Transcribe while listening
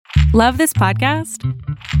Love this podcast?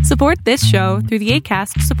 Support this show through the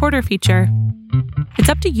Acast supporter feature. It's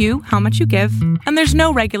up to you how much you give, and there's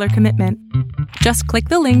no regular commitment. Just click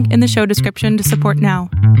the link in the show description to support now.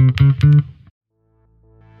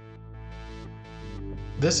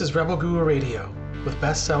 This is Rebel Guru Radio with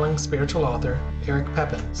best-selling spiritual author Eric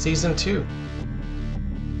Pepin, Season 2.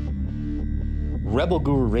 Rebel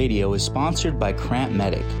Guru Radio is sponsored by Cramp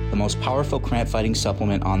Medic, the most powerful cramp fighting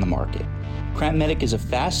supplement on the market. Cramp Medic is a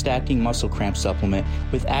fast-acting muscle cramp supplement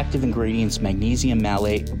with active ingredients magnesium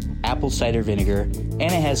malate, apple cider vinegar, and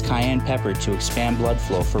it has cayenne pepper to expand blood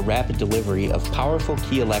flow for rapid delivery of powerful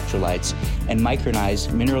key electrolytes and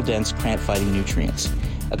micronized mineral-dense cramp-fighting nutrients,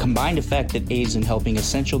 a combined effect that aids in helping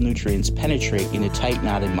essential nutrients penetrate into tight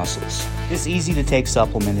knotted muscles. This easy-to-take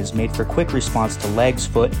supplement is made for quick response to legs,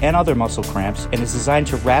 foot, and other muscle cramps and is designed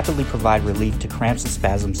to rapidly provide relief to cramps and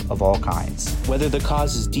spasms of all kinds. Whether the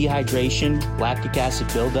cause is dehydration, lactic acid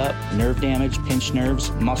buildup, nerve damage, pinched nerves,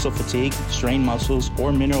 muscle fatigue, strained muscles,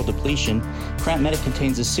 or mineral depletion, Cramp Medic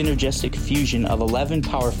contains a synergistic fusion of 11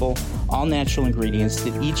 powerful, all-natural ingredients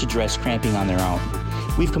that each address cramping on their own.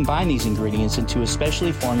 We've combined these ingredients into a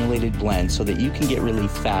specially formulated blend so that you can get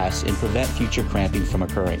relief fast and prevent future cramping from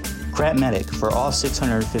occurring. Cramp Medic for all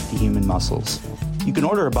 650 human muscles. You can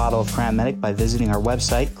order a bottle of Cramp Medic by visiting our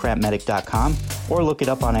website, crampmedic.com, or look it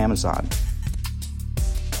up on Amazon.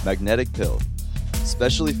 Magnetic Pill,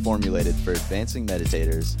 specially formulated for advancing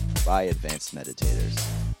meditators by advanced meditators.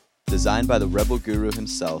 Designed by the Rebel Guru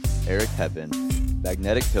himself, Eric Pepin,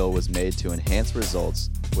 Magnetic Pill was made to enhance results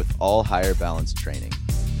with all higher balance training,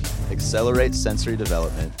 accelerate sensory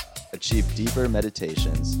development, achieve deeper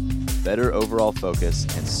meditations, better overall focus,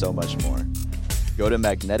 and so much more. Go to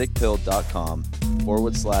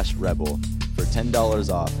magneticpill.com/rebel for $10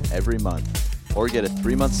 off every month, or get a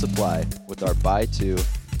 3-month supply with our buy 2,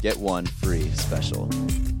 get 1 free special.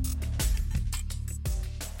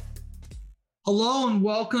 Hello and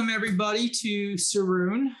welcome everybody to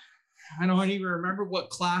Saroon. I don't even remember what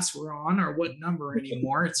class we're on or what number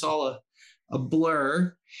anymore. It's all a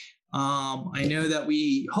blur. I know that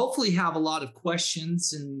we hopefully have a lot of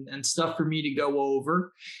questions and stuff for me to go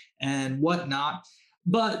over and whatnot.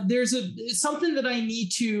 But there's something that I need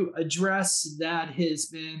to address that has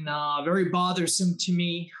been very bothersome to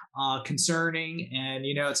me, concerning. And,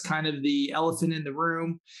 it's kind of the elephant in the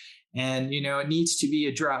room. And, it needs to be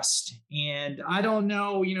addressed. And I don't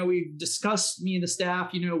know, we've discussed, me and the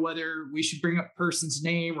staff, whether we should bring up person's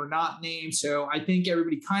name or not name. So I think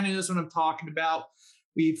everybody kind of knows what I'm talking about.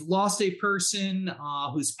 We've lost a person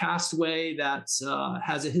who's passed away that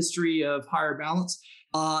has a history of higher balance.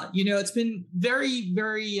 It's been very,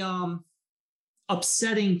 very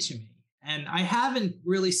upsetting to me. And I haven't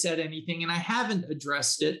really said anything and I haven't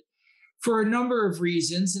addressed it for a number of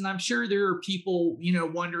reasons. And I'm sure there are people,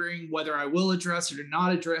 wondering whether I will address it or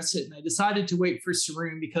not address it. And I decided to wait for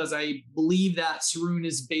Saroon because I believe that Saroon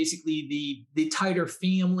is basically the tighter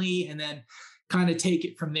family, and then kind of take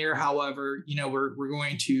it from there. However, we're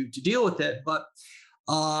going to deal with it. But,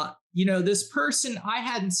 this person I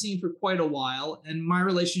hadn't seen for quite a while, and my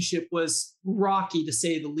relationship was rocky to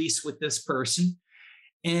say the least with this person.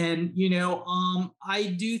 And,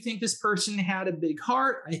 I do think this person had a big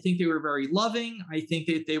heart. I think they were very loving. I think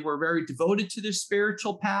that they were very devoted to their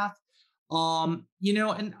spiritual path. And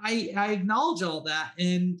I acknowledge all that.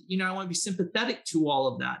 And, I want to be sympathetic to all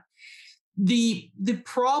of that. The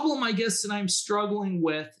problem, I guess, that I'm struggling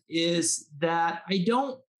with is that I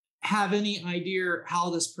don't have any idea how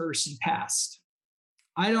this person passed.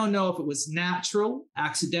 I don't know if it was natural,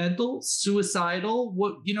 accidental, suicidal,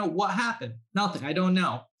 what happened? Nothing. I don't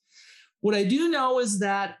know. What I do know is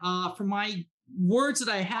that from my words that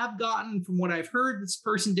I have gotten, from what I've heard, this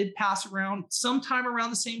person did pass around sometime around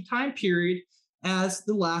the same time period as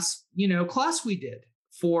the last, class we did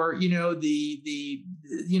for, the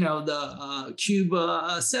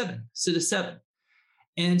Cuba 7, Siddha 7.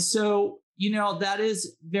 And so, that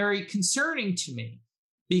is very concerning to me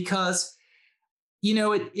because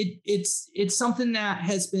it's something that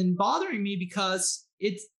has been bothering me because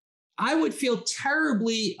I would feel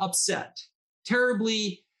terribly upset,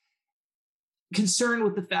 terribly concerned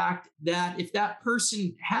with the fact that if that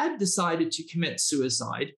person had decided to commit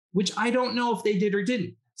suicide, which I don't know if they did or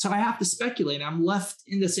didn't. So I have to speculate. I'm left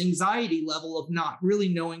in this anxiety level of not really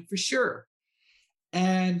knowing for sure.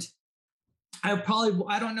 And I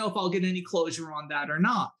don't know if I'll get any closure on that or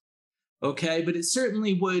not. Okay, but it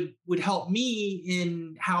certainly would help me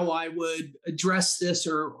in how I would address this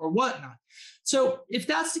or whatnot. So if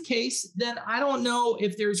that's the case, then I don't know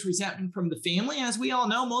if there's resentment from the family. As we all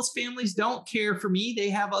know, most families don't care for me.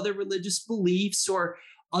 They have other religious beliefs or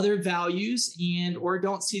other values and or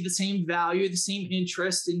don't see the same value, the same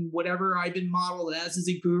interest in whatever I've been modeled as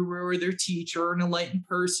a guru or their teacher or an enlightened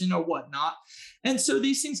person or whatnot. And so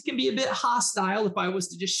these things can be a bit hostile if I was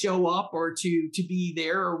to just show up or to be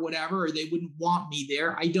there or whatever, or they wouldn't want me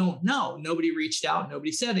there. I don't know. Nobody reached out.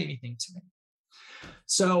 Nobody said anything to me.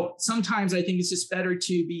 So sometimes I think it's just better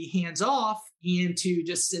to be hands off and to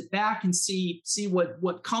just sit back and see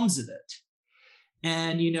what comes of it.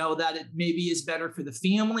 And, that it maybe is better for the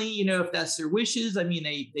family, if that's their wishes. I mean,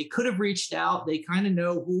 they could have reached out. They kind of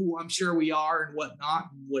know who I'm sure we are and whatnot,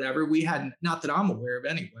 whatever. We hadn't, not that I'm aware of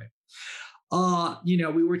anyway.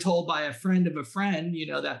 We were told by a friend of a friend,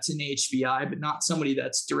 that's an HBI, but not somebody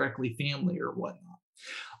that's directly family or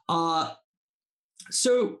whatnot.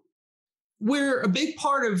 So where a big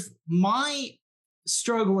part of my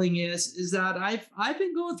struggling is that I've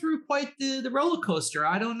been going through quite the roller coaster.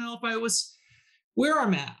 I don't know if I was where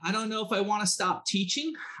I'm at. I don't know if I want to stop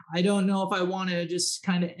teaching. I don't know if I want to just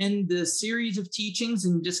kind of end the series of teachings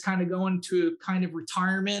and just kind of go into a kind of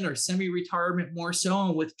retirement or semi-retirement more so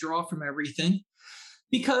and withdraw from everything.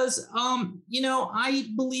 Because, I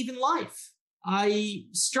believe in life. I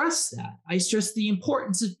stress that. I stress the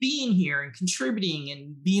importance of being here and contributing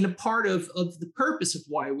and being a part of the purpose of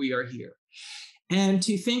why we are here. And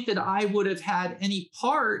to think that I would have had any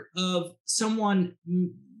part of someone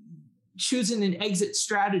choosing an exit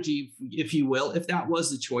strategy, if you will, if that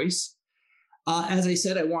was the choice. As I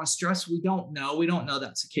said, I want to stress, we don't know. We don't know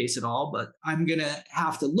that's the case at all, but I'm going to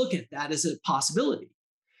have to look at that as a possibility.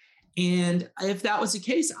 And if that was the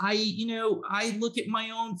case, I look at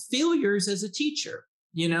my own failures as a teacher,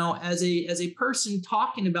 as a person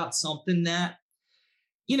talking about something that,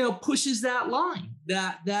 pushes that line,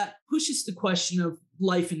 that pushes the question of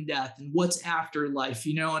life and death and what's after life,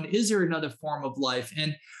 and is there another form of life?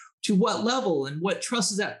 And to what level and what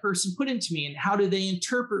trust does that person put into me and how do they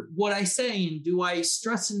interpret what I say? And do I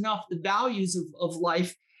stress enough the values of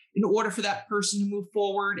life in order for that person to move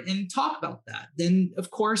forward and talk about that? Then,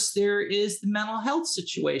 of course, there is the mental health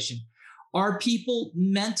situation. Are people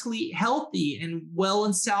mentally healthy and well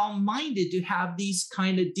and sound-minded to have these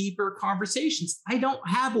kind of deeper conversations? I don't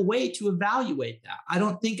have a way to evaluate that. I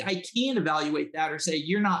don't think I can evaluate that or say,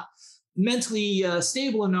 you're not mentally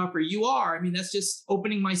stable enough or you are. I mean, that's just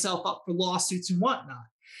opening myself up for lawsuits and whatnot.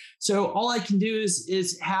 So all I can do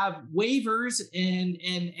is have waivers and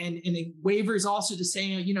waivers also to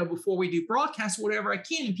say, before we do broadcasts, whatever I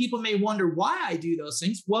can. And people may wonder why I do those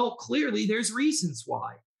things. Well, clearly there's reasons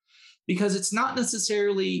why, because it's not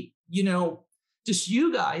necessarily, just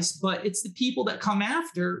you guys, but it's the people that come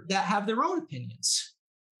after that have their own opinions.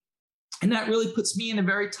 And that really puts me in a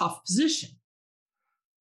very tough position.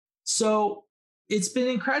 So it's been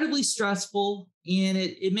incredibly stressful, and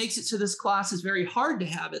it makes it so this class is very hard to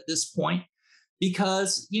have at this point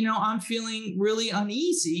because, I'm feeling really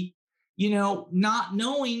uneasy, not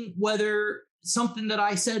knowing whether something that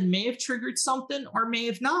I said may have triggered something or may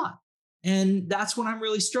have not. And that's what I'm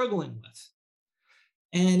really struggling with.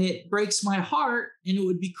 And it breaks my heart, and it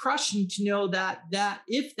would be crushing to know that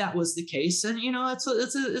if that was the case, then,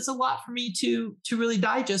 it's a lot for me to really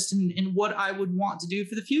digest in what I would want to do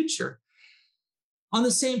for the future. On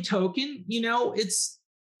the same token, it's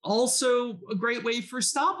also a great way for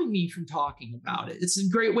stopping me from talking about it. It's a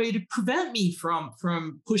great way to prevent me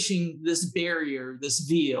from pushing this barrier, this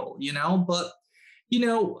veil, but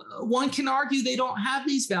one can argue they don't have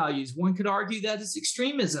these values. One could argue that it's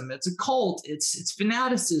extremism. It's a cult. It's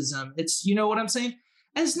fanaticism. It's, what I'm saying?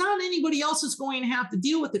 And it's not anybody else that's going to have to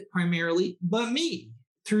deal with it primarily, but me,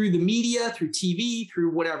 through the media, through TV,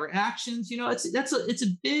 through whatever actions, it's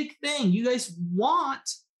a big thing. You guys want,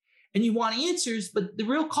 and you want answers, but the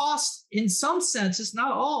real cost in some senses,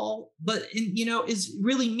 not all, but is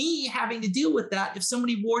really me having to deal with that if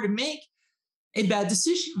somebody were to make a bad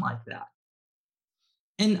decision like that.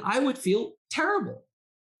 And I would feel terrible.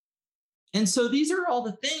 And so these are all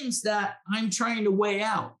the things that I'm trying to weigh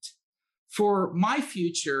out for my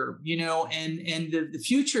future, and the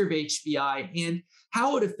future of HBI and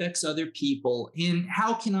how it affects other people and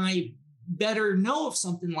how can I better know if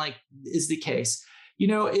something like is the case.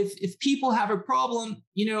 If people have a problem,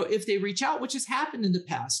 if they reach out, which has happened in the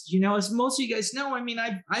past, as most of you guys know, I mean,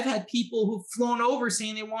 I've had people who've flown over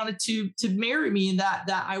saying they wanted to marry me and that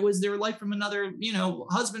I was their life from another,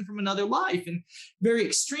 husband from another life, and very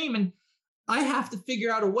extreme. And I have to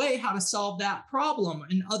figure out a way how to solve that problem,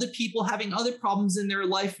 and other people having other problems in their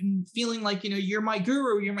life and feeling like, you're my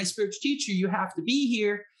guru, you're my spiritual teacher, you have to be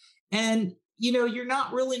here. And, you're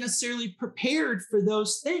not really necessarily prepared for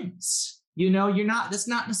those things. That's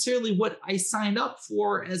not necessarily what I signed up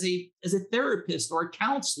for as a therapist or a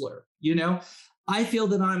counselor. I feel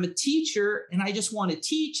that I'm a teacher and I just want to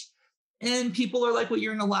teach. And people are like, well,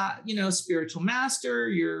 you're spiritual master.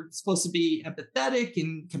 You're supposed to be empathetic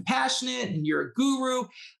and compassionate, and you're a guru.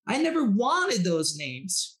 I never wanted those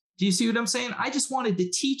names. Do you see what I'm saying? I just wanted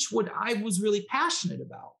to teach what I was really passionate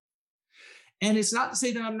about. And it's not to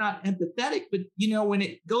say that I'm not empathetic, but when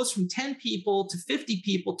it goes from 10 people to 50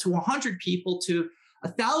 people to 100 people to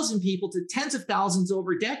 1,000 people to tens of thousands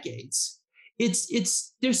over decades,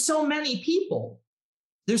 there's so many people.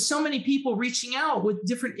 There's so many people reaching out with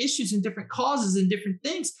different issues and different causes and different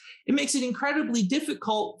things. It makes it incredibly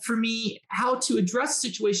difficult for me how to address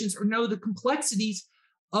situations or know the complexities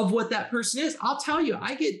of what that person is. I'll tell you,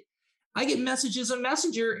 I get messages on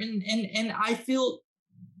Messenger and I feel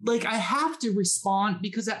like I have to respond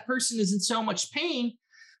because that person is in so much pain,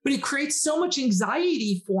 but it creates so much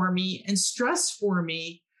anxiety for me and stress for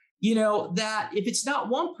me, that if it's not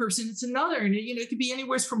one person, it's another. And, it could be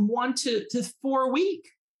anywhere from 1 to 4 a week,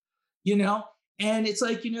 and it's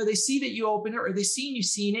like, they see that you open it or they seen you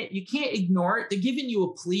seen it. You can't ignore it. They're giving you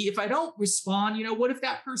a plea. If I don't respond, what if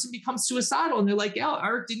that person becomes suicidal and they're like, oh,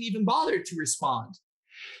 Eric didn't even bother to respond.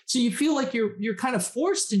 So you feel like you're kind of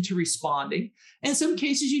forced into responding. And in some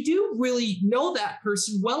cases, you do really know that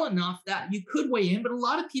person well enough that you could weigh in. But a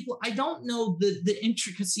lot of people, I don't know the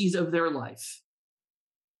intricacies of their life,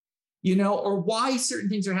 or why certain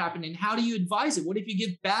things are happening. How do you advise it? What if you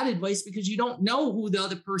give bad advice because you don't know who the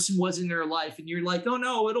other person was in their life? And you're like, oh,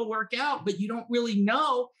 no, it'll work out. But you don't really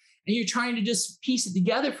know. And you're trying to just piece it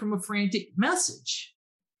together from a frantic message.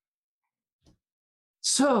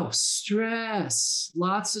 So stress,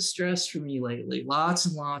 lots of stress for me lately, lots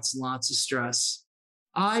and lots and lots of stress.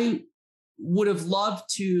 I would have loved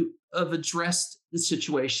to have addressed the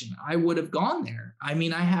situation. I would have gone there. I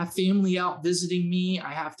mean, I have family out visiting me.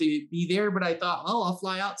 I have to be there, but I thought, oh, I'll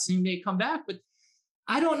fly out same day, come back. But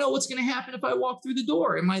I don't know what's going to happen if I walk through the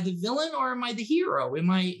door. Am I the villain or am I the hero? Am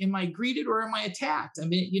I greeted or am I attacked? I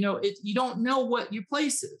mean, you don't know what your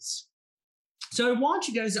place is. So I want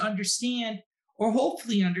you guys to understand, or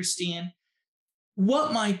hopefully understand,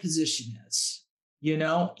 what my position is,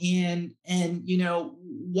 and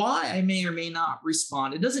why I may or may not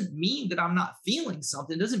respond. It doesn't mean that I'm not feeling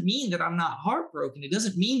something. It doesn't mean that I'm not heartbroken. It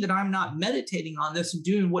doesn't mean that I'm not meditating on this and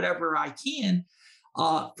doing whatever I can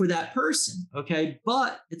for that person. Okay.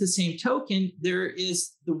 But at the same token, there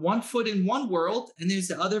is the one foot in one world and there's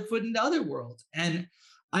the other foot in the other world. And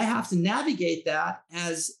I have to navigate that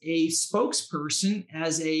as a spokesperson,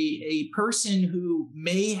 as a person who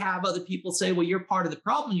may have other people say, well, you're part of the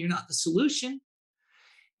problem, you're not the solution.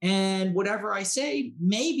 And whatever I say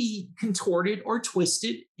may be contorted or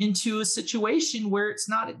twisted into a situation where it's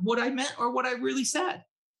not what I meant or what I really said.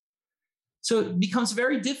 So it becomes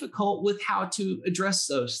very difficult with how to address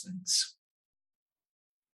those things.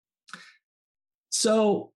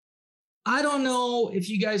 So I don't know if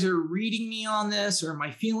you guys are reading me on this or my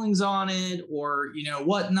feelings on it or,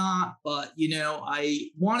 whatnot, but, I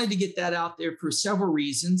wanted to get that out there for several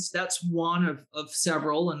reasons. That's one of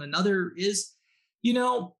several. And another is,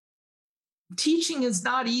 teaching is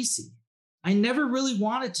not easy. I never really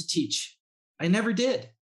wanted to teach. I never did.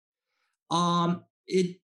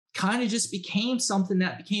 It kind of just became something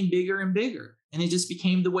that became bigger and bigger. And it just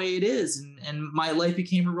became the way it is. And my life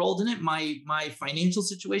became enrolled in it. My financial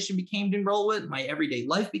situation became enrolled with it. My everyday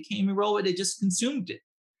life became enrolled with it. It just consumed it.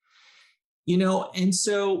 And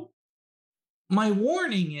so my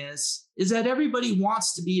warning is that everybody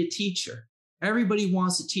wants to be a teacher. Everybody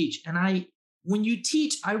wants to teach. And when you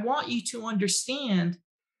teach, I want you to understand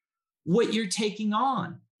what you're taking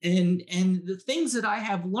on. And the things that I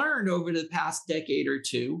have learned over the past decade or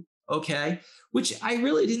two, okay, which I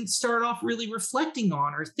really didn't start off really reflecting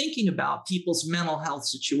on or thinking about people's mental health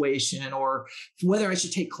situation or whether I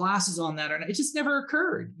should take classes on that or not. It just never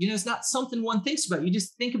occurred. It's not something one thinks about. You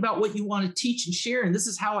just think about what you want to teach and share. And this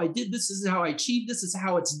is how I did this. This is how I achieved. This is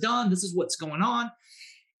how it's done. This is what's going on.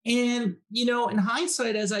 And, in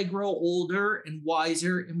hindsight, as I grow older and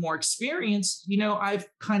wiser and more experienced, I've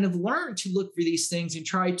kind of learned to look for these things and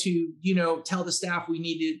try to, tell the staff we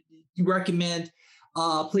need to recommend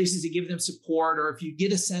places to give them support, or if you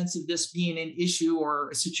get a sense of this being an issue or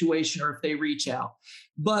a situation, or if they reach out.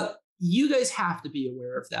 But you guys have to be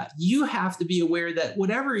aware of that. You have to be aware that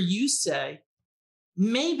whatever you say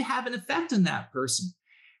may have an effect on that person,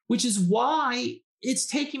 which is why it's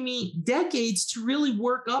taken me decades to really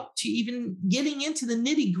work up to even getting into the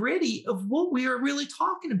nitty gritty of what we are really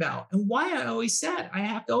talking about, and why I always said I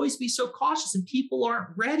have to always be so cautious, and people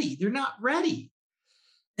aren't ready. They're not ready.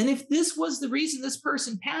 And if this was the reason this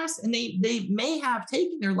person passed, and they may have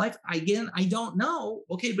taken their life, again, I don't know.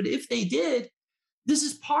 Okay, but if they did, this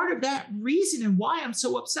is part of that reason and why I'm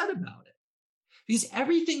so upset about it. Because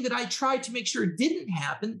everything that I tried to make sure didn't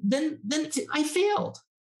happen, then I failed.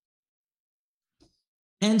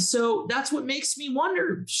 And so that's what makes me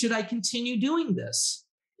wonder, should I continue doing this?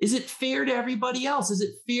 Is it fair to everybody else? Is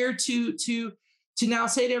it fair to now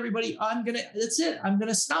say to everybody, that's it, I'm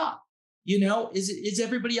gonna stop? Is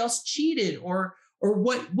everybody else cheated? Or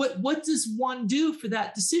what does one do for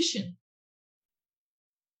that decision?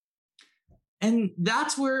 And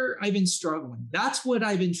that's where I've been struggling. That's what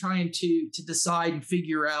I've been trying to decide and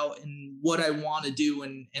figure out, and what I want to do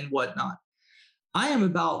and whatnot. I am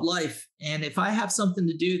about life. And if I have something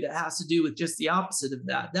to do that has to do with just the opposite of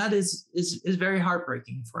that, that is very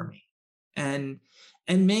heartbreaking for me, and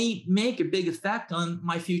may make a big effect on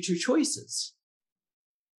my future choices.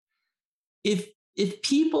 If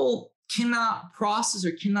people cannot process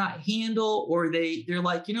or cannot handle, or they're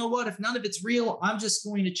like, you know what, if none of it's real, I'm just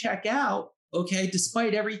going to check out. Okay,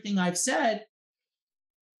 despite everything I've said,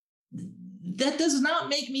 that does not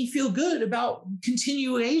make me feel good about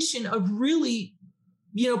continuation of really,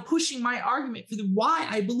 pushing my argument for why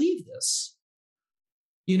I believe this.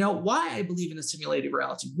 Why I believe in a simulated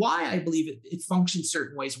reality, why I believe it functions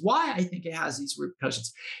certain ways, why I think it has these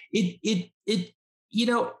repercussions. It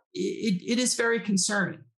is very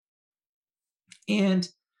concerning. And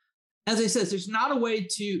as I said, there's not a way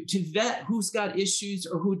to vet who's got issues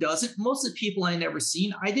or who doesn't. Most of the people I never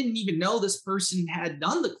seen, I didn't even know this person had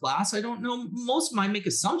done the class. I don't know. Most of them, I make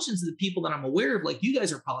assumptions of the people that I'm aware of, like you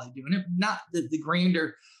guys are probably doing it, not the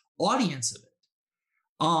grander audience of it.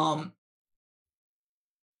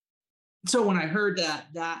 So when I heard that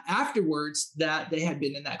afterwards that they had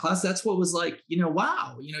been in that class, that's what was like,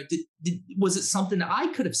 wow, was it something that I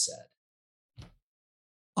could have said?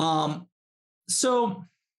 So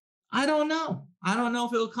I don't know. I don't know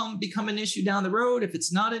if it'll become an issue down the road. If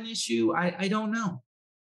it's not an issue, I don't know.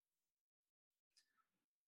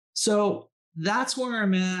 So that's where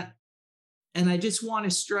I'm at. And I just want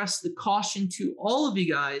to stress the caution to all of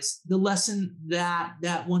you guys, the lesson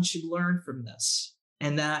that one should learn from this,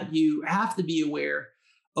 and that you have to be aware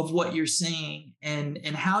of what you're saying and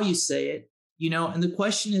how you say it, and the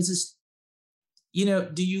question is,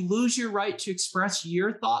 do you lose your right to express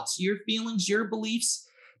your thoughts, your feelings, your beliefs,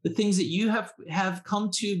 the things that you have come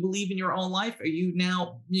to believe in your own life? Are you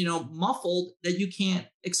now, muffled that you can't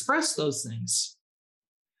express those things?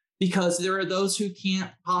 Because there are those who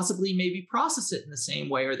can't possibly maybe process it in the same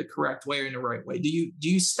way, or the correct way, or in the right way. Do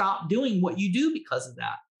you stop doing what you do because of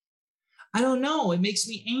that? I don't know. It makes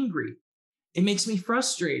me angry. It makes me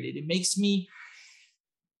frustrated.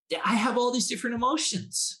 I have all these different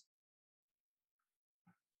emotions.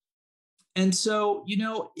 And so,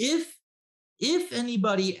 if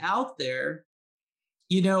anybody out there,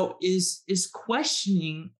 is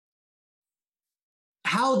questioning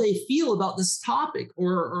how they feel about this topic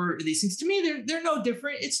or these things, to me, they're no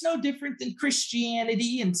different. It's no different than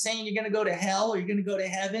Christianity and saying you're going to go to hell or you're going to go to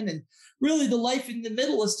heaven. And really the life in the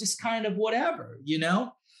middle is just kind of whatever,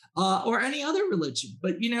 or any other religion.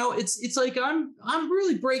 But, it's like I'm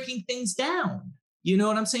really breaking things down. You know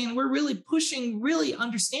what I'm saying? We're really pushing, really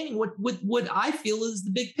understanding what I feel is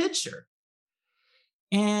the big picture.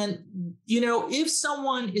 And, if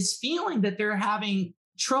someone is feeling that they're having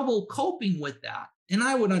trouble coping with that, and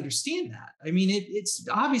I would understand that. I mean, it's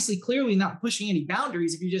obviously clearly not pushing any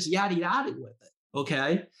boundaries if you're just yada-yada with it,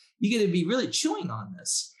 okay? You got to be really chewing on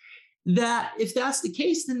this. That if that's the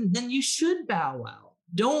case, then you should bow out.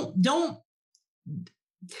 Don't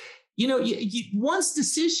one's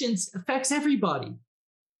decisions affects everybody.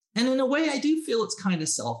 And in a way, I do feel it's kind of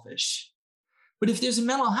selfish. But if there's a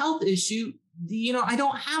mental health issue, I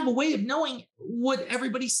don't have a way of knowing what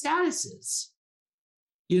everybody's status is,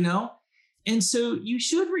 And so you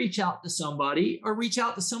should reach out to somebody, or reach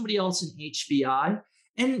out to somebody else in HBI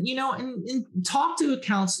and, and talk to a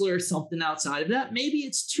counselor or something outside of that. Maybe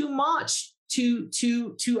it's too much to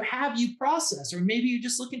have you process, or maybe you're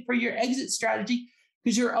just looking for your exit strategy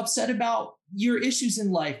because you're upset about your issues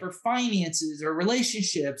in life, or finances, or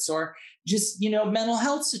relationships, or just, mental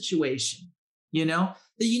health situation, that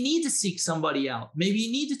you need to seek somebody out. Maybe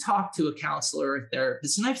you need to talk to a counselor or a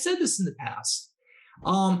therapist. And I've said this in the past,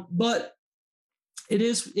 but it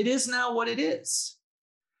is now what it is.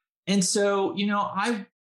 And so, I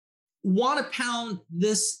want to pound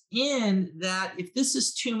this in, that if this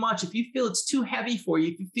is too much, if you feel it's too heavy for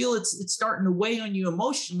you, if you feel it's starting to weigh on you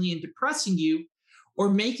emotionally and depressing you, or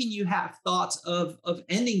making you have thoughts of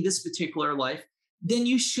ending this particular life, then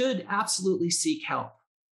you should absolutely seek help.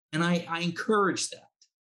 And I encourage that.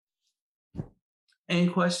 Any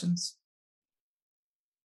questions?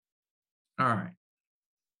 All right.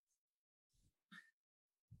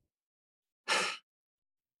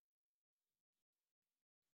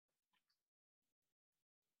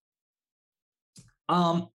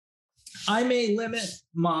 I may limit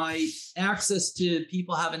my access to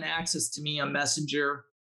people having access to me on Messenger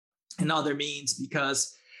and other means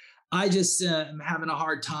because I just am having a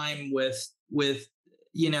hard time with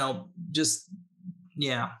just,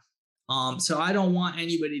 yeah. So I don't want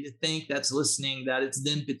anybody to think that's listening that it's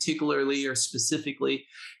them particularly or specifically.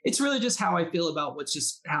 It's really just how I feel about what's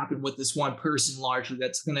just happened with this one person largely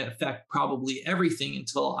that's going to affect probably everything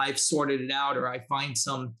until I've sorted it out or I find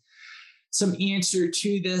some answer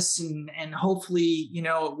to this. And hopefully,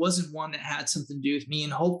 it wasn't one that had something to do with me.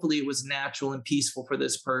 And hopefully it was natural and peaceful for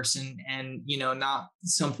this person and, not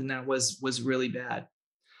something that was really bad.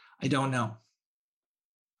 I don't know.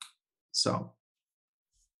 So.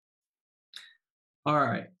 All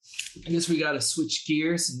right. I guess we got to switch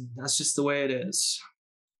gears and that's just the way it is.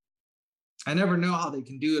 I never know how they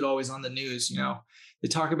can do it always on the news. They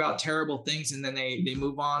talk about terrible things and then they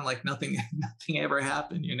move on like nothing ever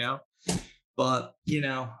happened, but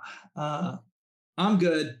I'm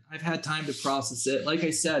good. I've had time to process it. Like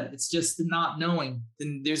I said, it's just the not knowing.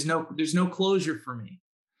 Then there's no closure for me,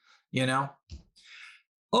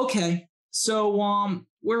 Okay. So,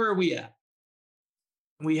 where are we at?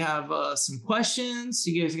 We have some questions.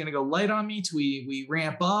 You guys are going to go light on me till we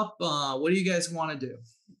ramp up. What do you guys want to do?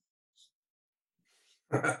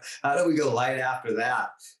 How do we go light after that?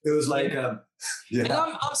 It was like, And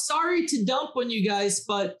I'm sorry to dump on you guys,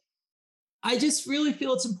 but I just really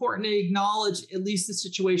feel it's important to acknowledge at least the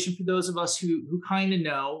situation for those of us who kind of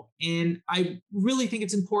know. And I really think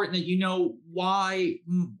it's important that you know why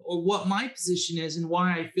or what my position is and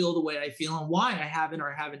why I feel the way I feel and why I haven't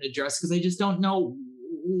addressed, because I just don't know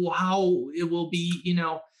how it will be,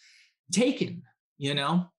 taken,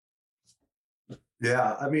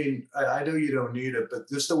 Yeah, I mean, I know you don't need it, but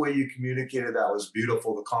just the way you communicated that was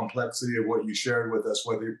beautiful. The complexity of what you shared with us,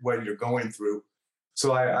 what you're going through.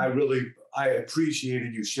 So I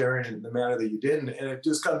appreciated you sharing it in the manner that you did. And it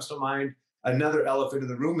just comes to mind, another elephant in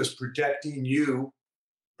the room is protecting you,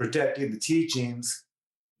 protecting the teachings,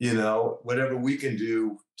 whatever we can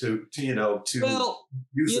do to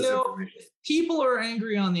use this information. If people are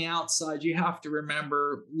angry on the outside, you have to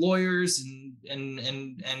remember lawyers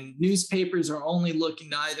and newspapers are only looking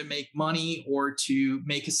to either make money or to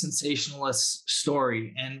make a sensationalist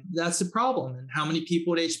story. And that's the problem. And how many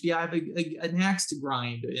people at HBI have an axe to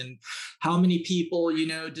grind, and how many people,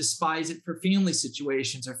 despise it for family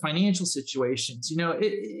situations or financial situations.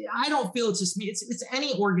 I don't feel it's just me. It's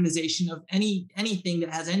any organization of anything that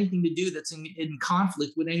has anything to do that's in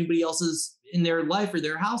conflict with anybody else's in their life or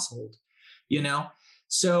their household.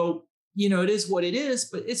 So, it is what it is,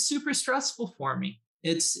 but it's super stressful for me.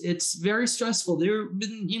 It's very stressful. There have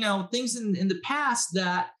been, things in the past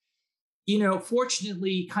that,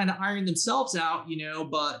 fortunately kind of ironed themselves out,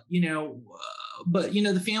 but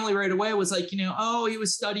the family right away was like, oh, he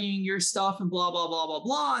was studying your stuff and blah, blah, blah, blah,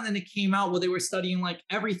 blah. And then it came out, well, they were studying like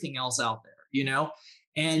everything else out there,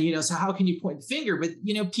 and, so how can you point the finger? But,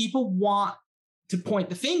 people want to point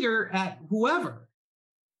the finger at whoever,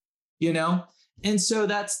 and so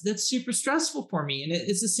that's super stressful for me. And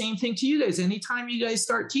it's the same thing to you guys. Anytime you guys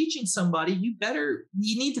start teaching somebody, you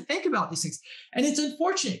need to think about these things. And it's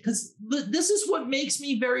unfortunate because this is what makes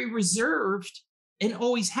me very reserved and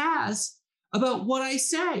always has about what I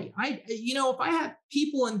say. If I have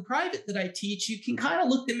people in private that I teach, you can kind of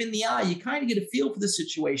look them in the eye. You kind of get a feel for the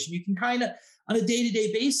situation. You can kind of, on a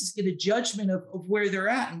day-to-day basis, get a judgment of where they're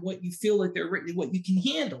at and what you feel like what you can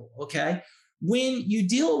handle. Okay. When you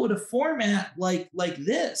deal with a format like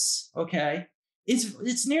this, okay,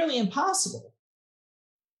 it's nearly impossible,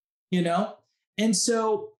 and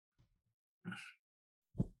so,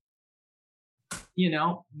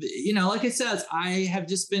 like I said, I have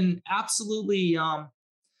just been absolutely,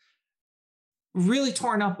 really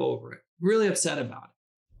torn up over it, really upset about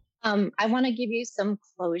it. I want to give you some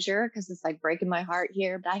closure because it's like breaking my heart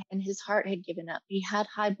here, and his heart had given up. He had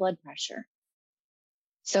high blood pressure.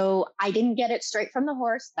 So I didn't get it straight from the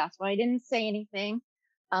horse. That's why I didn't say anything.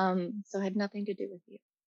 So it had nothing to do with you.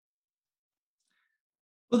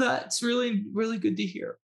 Well, that's really, really good to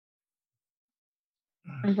hear.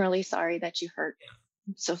 I'm really sorry that you hurt.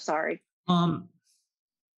 I'm so sorry.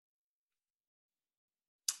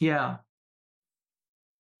 Yeah.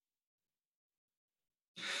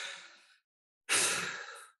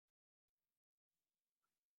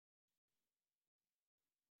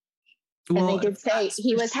 And they did say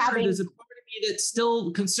he was having. There's a part of me that's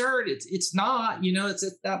still concerned. It's not, it's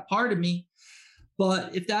that part of me.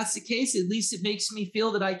 But if that's the case, at least it makes me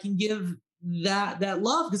feel that I can give that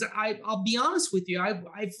love. Because I'll be honest with you,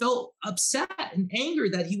 I felt upset and anger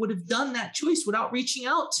that he would have done that choice without reaching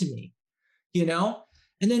out to me,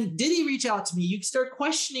 And then did he reach out to me? You start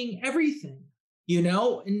questioning everything, you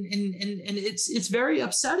know, and it's very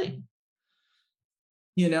upsetting,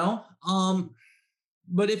 you know.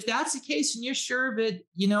 But if that's the case and you're sure of it,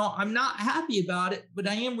 you know, I'm not happy about it, but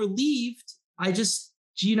I am relieved. I just,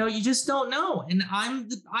 you know, you just don't know. And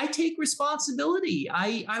I take responsibility.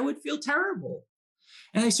 I would feel terrible.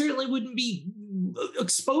 And I certainly wouldn't be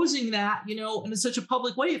exposing that, you know, in such a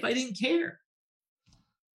public way if I didn't care.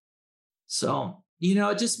 So, you know,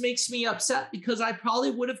 it just makes me upset because I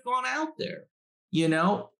probably would have gone out there, you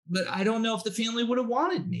know, but I don't know if the family would have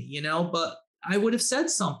wanted me, you know, but I would have said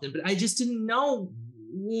something, but I just didn't know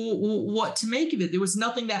what to make of it. There was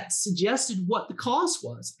nothing that suggested what the cause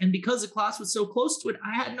was. And because the class was so close to it,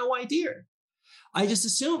 I had no idea. I just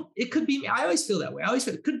assumed it could be me. I always feel that way. I always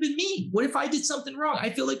feel it could have been me. What if I did something wrong? I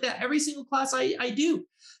feel like that every single class I do.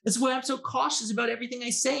 That's why I'm so cautious about everything I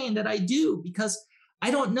say and that I do, because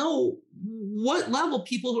I don't know what level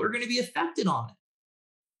people are going to be affected on it.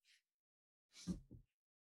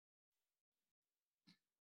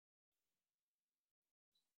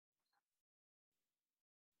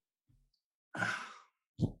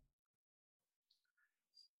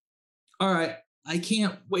 All right. I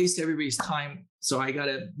can't waste everybody's time. So I got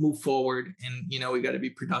to move forward and, you know, we got to be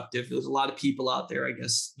productive. There's a lot of people out there, I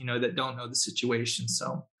guess, you know, that don't know the situation.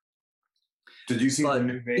 So. Did you see the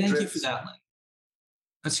new Matrix? Thank you for that, Lynn.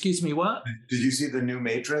 Excuse me, what? Did you see the new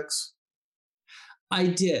Matrix? I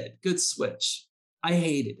did. Good switch. I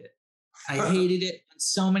hated it. I hated it on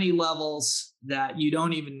so many levels that you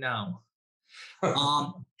don't even know.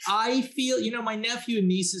 I feel, you know, my nephew and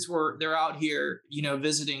nieces they're out here, you know,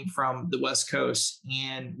 visiting from the West Coast,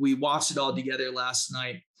 and we watched it all together last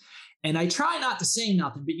night. And I try not to say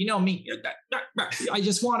nothing, but you know me, I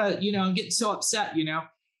just want to, you know, I'm getting so upset, you know.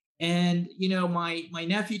 And, you know, my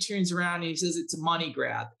nephew turns around and he says it's a money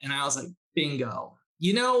grab. And I was like, bingo.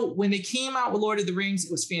 You know, when they came out with Lord of the Rings,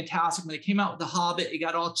 it was fantastic. When they came out with The Hobbit, it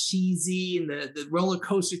got all cheesy and the roller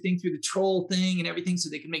coaster thing through the troll thing and everything, so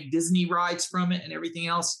they could make Disney rides from it and everything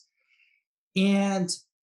else. And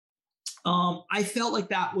I felt like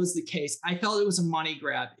that was the case. I felt it was a money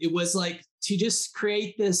grab. It was like to just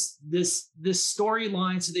create this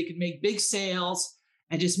storyline so they could make big sales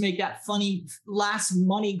and just make that funny last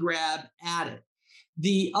money grab at it.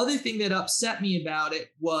 The other thing that upset me about it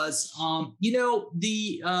was, you know,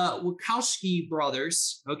 the Wachowski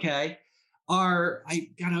brothers, okay, I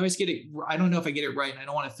always get it. I don't know if I get it right, and I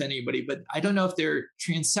don't want to offend anybody, but I don't know if they're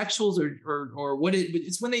transsexuals or what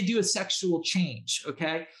it's when they do a sexual change,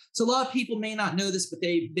 okay? So a lot of people may not know this, but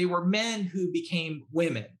they were men who became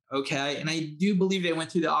women, okay? And I do believe they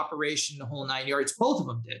went through the operation, the whole 9 yards. Both of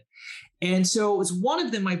them did. And so it was one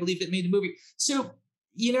of them, I believe, that made the movie. So,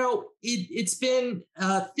 you know, it's been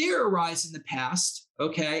theorized in the past,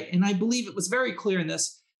 okay? And I believe it was very clear in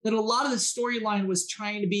this that a lot of the storyline was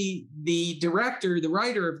trying to be the director, the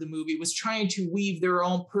writer of the movie was trying to weave their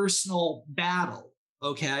own personal battle,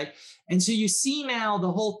 okay? And so you see now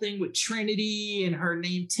the whole thing with Trinity and her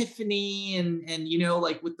name Tiffany and you know,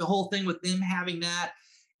 like with the whole thing with them having that,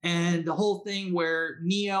 and the whole thing where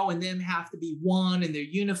Neo and them have to be one and they're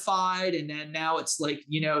unified. And then now it's like,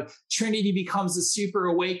 you know, Trinity becomes the super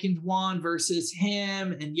awakened one versus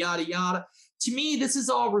him and yada, yada. To me, this is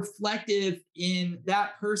all reflective in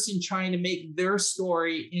that person trying to make their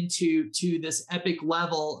story into this epic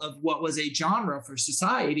level of what was a genre for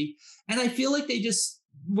society. And I feel like they just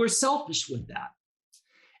were selfish with that.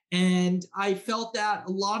 And I felt that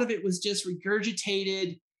a lot of it was just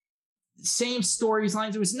regurgitated same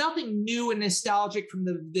storylines. There was nothing new and nostalgic from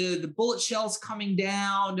the bullet shells coming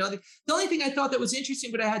down. The only thing I thought that was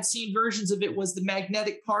interesting, but I had seen versions of it, was the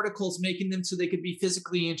magnetic particles making them so they could be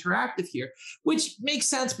physically interactive here, which makes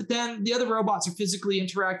sense. But then the other robots are physically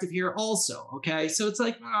interactive here also. Okay. So it's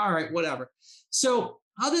like, all right, whatever. So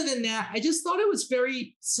other than that, I just thought it was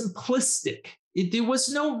very simplistic. There was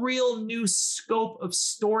no real new scope of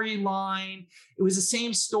storyline. It was the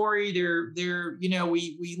same story. They're you know,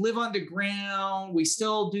 we live underground. We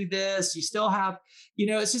still do this. You still have, you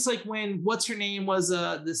know, it's just like when what's her name was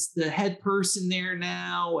the head person there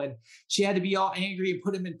now, and she had to be all angry and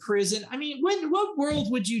put him in prison. I mean, what world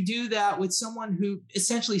would you do that with someone who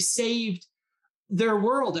essentially saved their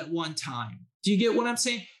world at one time? Do you get what I'm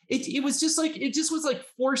saying? It was just like, it just was like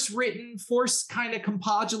force written, force kind of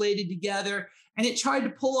compodulated together. And it tried to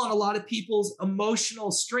pull on a lot of people's emotional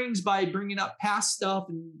strings by bringing up past stuff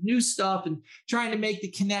and new stuff and trying to make the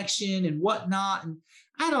connection and whatnot. And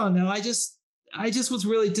I don't know. I just was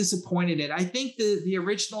really disappointed in it. I think the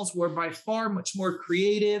originals were by far much more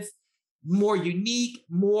creative. more unique,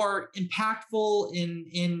 more impactful in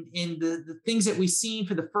the things that we've seen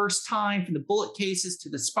for the first time, from the bullet cases to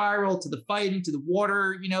the spiral to the fighting to the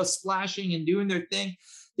water, splashing and doing their thing.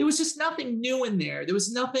 There was just nothing new in there. There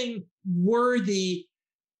was nothing worthy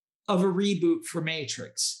of a reboot for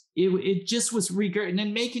Matrix. It just was and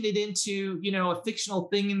then making it into, a fictional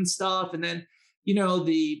thing and stuff. And then,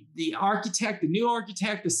 the architect, the new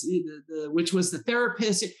architect, which was the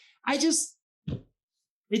therapist.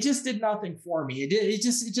 It just did nothing for me. It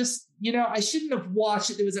just, I shouldn't have watched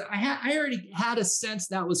it. I already had a sense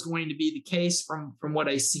that was going to be the case from what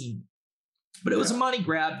I seen, but it was a money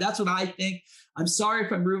grab. That's what I think. I'm sorry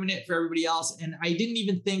if I'm ruining it for everybody else. And I didn't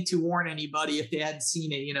even think to warn anybody if they hadn't seen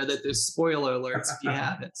it, that there's spoiler alerts if you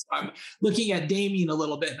haven't. So I'm looking at Damien a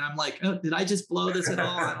little bit and I'm like, oh, did I just blow this at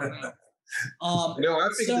all? I don't know. I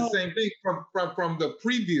think the same thing from the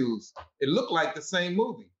previews. It looked like the same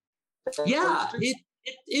movie. Yeah,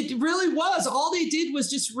 it really was. All they did was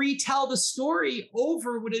just retell the story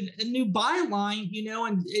over with a new byline,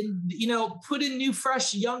 and put in new,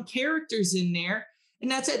 fresh, young characters in there. And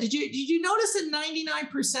that's it. Did you notice that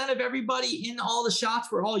 99% of everybody in all the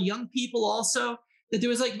shots were all young people also? That there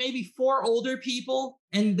was like maybe 4 older people,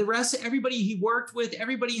 and the rest of everybody he worked with,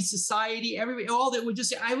 everybody in society, everybody, all that would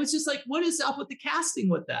just, I was just like, what is up with the casting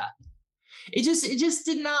with that? It just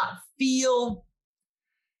did not feel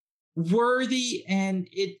worthy. And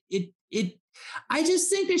I just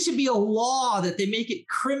think there should be a law that they make it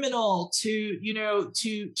criminal to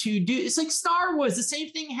do. It's like Star Wars. The same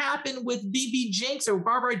thing happened with BB Jinx or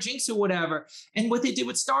Barbara Jinx or whatever. And what they did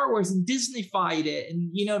with Star Wars and Disney-fied it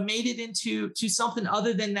and, made it into something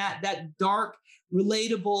other than that dark,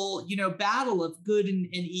 relatable, battle of good and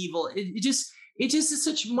evil. It just is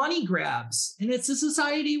such money grabs, and it's the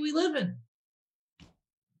society we live in.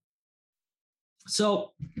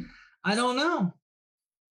 So I don't know.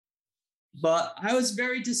 But I was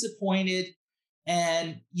very disappointed.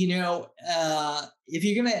 And, if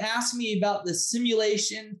you're going to ask me about the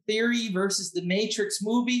simulation theory versus the Matrix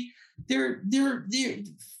movie,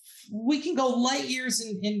 we can go light years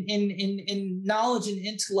in knowledge and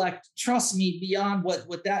intellect, trust me, beyond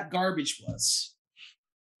what that garbage was.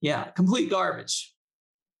 Yeah, complete garbage.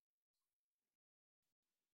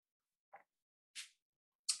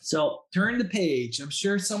 So turn the page. I'm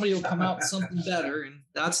sure somebody will come out with something better, and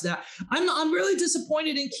that's that. I'm really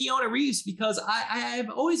disappointed in Keanu Reeves because I have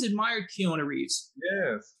always admired Keanu Reeves.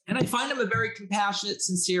 Yes. And I find him a very compassionate,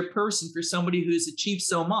 sincere person for somebody who's achieved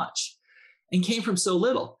so much and came from so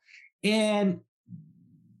little. And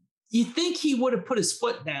you think he would have put his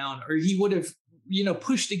foot down, or he would have,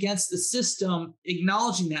 pushed against the system,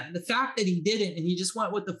 acknowledging that. And the fact that he didn't, and he just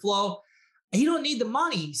went with the flow, he don't need the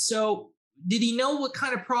money. So did he know what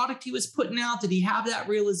kind of product he was putting out? Did he have that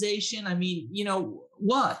realization? I mean,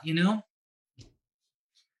 what?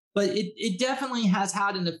 But it definitely has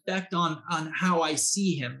had an effect on how I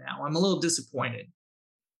see him now. I'm a little disappointed.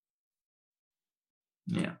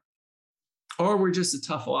 Yeah. Or we're just a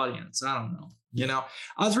tough audience. I don't know.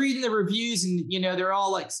 I was reading the reviews and, they're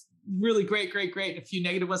all like really great, great, great. And a few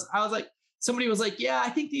negative ones. I was like, somebody was like, yeah, I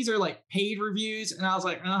think these are like paid reviews. And I was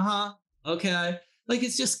like, okay. Like,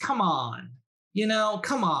 it's just, come on.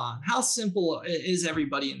 Come on. How simple is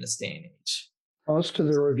everybody in this day and age? Most of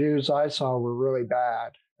the reviews I saw were really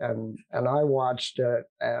bad. And I watched it.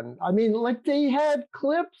 And I mean, like, they had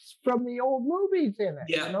clips from the old movies in it,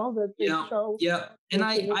 that they show. Yeah. And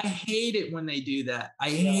I hate it when they do that.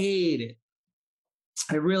 I hate it.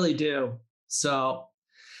 I really do. So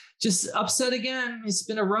just upset again. It's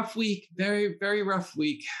been a rough week. Very, very rough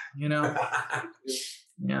week,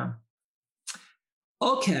 Yeah.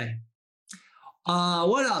 Okay.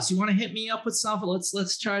 What else? You want to hit me up with something?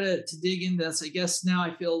 Let's try to dig into this. I guess now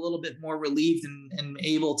I feel a little bit more relieved and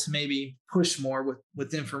able to maybe push more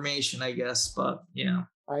with information, I guess. But yeah.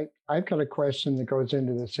 I've got a question that goes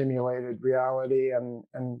into the simulated reality and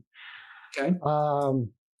okay.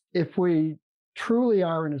 If we truly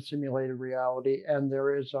are in a simulated reality and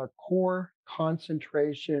there is a core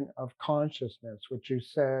concentration of consciousness, which you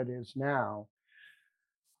said is now,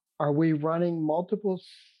 are we running multiple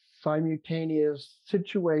simultaneous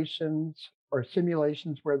situations or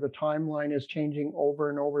simulations where the timeline is changing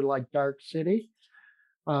over and over, like Dark City?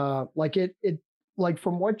 Like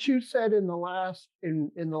from what you said in the last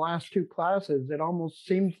 2 classes, it almost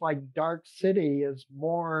seems like Dark City is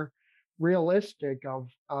more realistic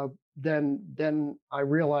than I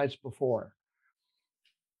realized before.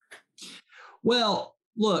 Well,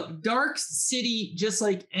 look, Dark City, just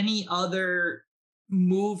like any other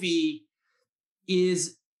movie,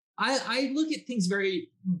 is I look at things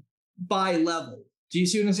very bi-level. Do you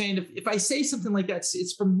see what I'm saying? If I say something like that,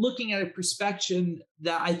 it's from looking at a perspective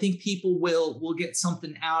that I think people will get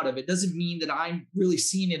something out of. It doesn't mean that I'm really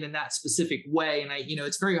seeing it in that specific way. And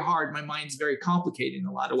it's very hard. My mind's very complicated in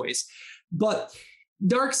a lot of ways. But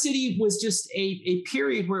Dark City was just a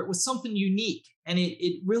period where it was something unique. And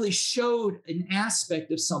it really showed an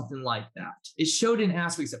aspect of something like that. It showed an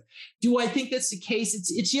aspect of, do I think that's the case?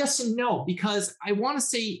 It's yes and no, because I want to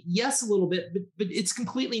say yes a little bit, but it's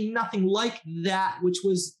completely nothing like that, which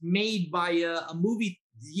was made by a movie,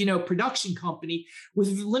 production company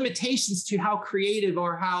with limitations to how creative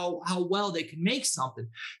or how well they can make something.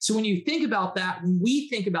 So when you think about that, when we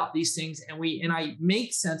think about these things and I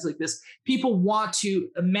make sense like this, people want to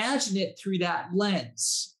imagine it through that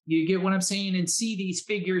lens. You get what I'm saying? And see these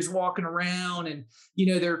figures walking around and,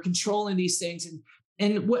 they're controlling these things.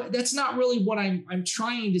 And that's not really what I'm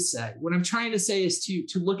trying to say. What I'm trying to say is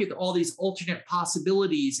to look at all these alternate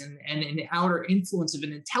possibilities and an outer influence of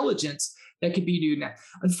an intelligence that could be doing that.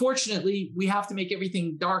 Unfortunately, we have to make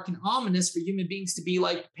everything dark and ominous for human beings to be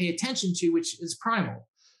pay attention to, which is primal.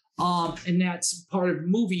 And that's part of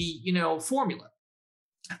movie, formula.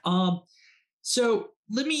 So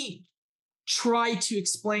let me try to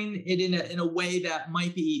explain it in a way that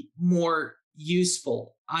might be more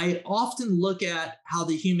useful. I often look at how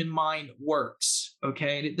the human mind works,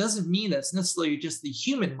 okay? And it doesn't mean that's necessarily just the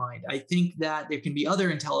human mind. I think that there can be other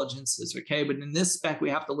intelligences, okay? But in this spec, we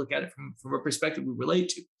have to look at it from a perspective we relate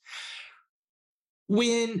to.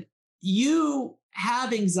 When you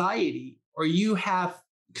have anxiety or you have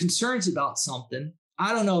concerns about something,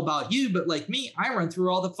 I don't know about you, but like me, I run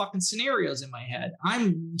through all the fucking scenarios in my head.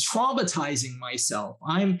 I'm traumatizing myself.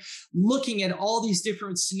 I'm looking at all these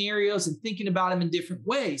different scenarios and thinking about them in different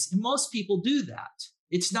ways. And most people do that.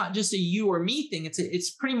 It's not just a you or me thing.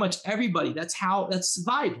 It's pretty much everybody. That's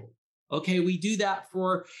survival. Okay. We do that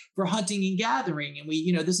for hunting and gathering. And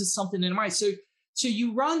this is something in mind. So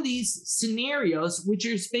you run these scenarios, which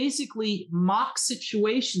is basically mock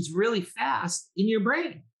situations really fast in your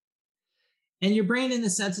brain. And your brain, in the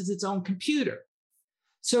sense, is its own computer.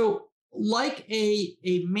 So like a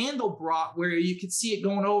Mandelbrot, where you could see it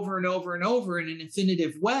going over and over and over in an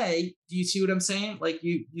infinitive way. Do you see what I'm saying? Like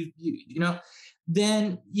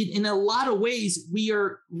then in a lot of ways, we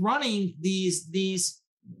are running these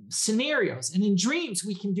scenarios. And in dreams,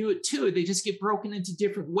 we can do it too. They just get broken into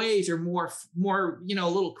different ways or more, a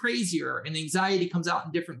little crazier, and anxiety comes out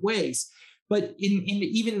in different ways. But in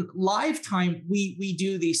even live time, we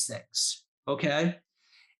do these things. Okay.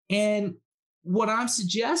 And what I'm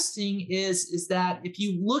suggesting is that if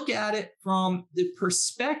you look at it from the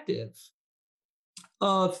perspective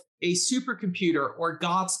of a supercomputer or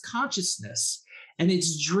God's consciousness and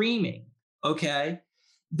it's dreaming, okay,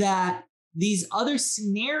 that these other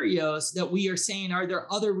scenarios that we are saying, are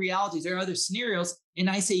there other realities, are there other scenarios? And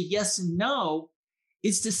I say yes and no,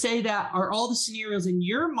 is to say that are all the scenarios in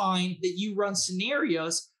your mind that you run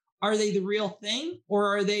scenarios, are they the real thing,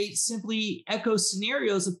 or are they simply echo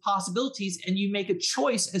scenarios of possibilities and you make a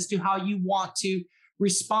choice as to how you want to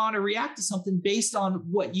respond or react to something based on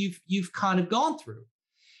what you've kind of gone through?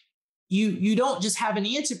 You don't just have an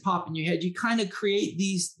answer pop in your head. You kind of create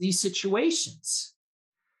these situations.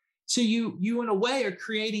 So you in a way are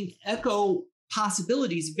creating echo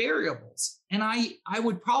possibilities, variables. And I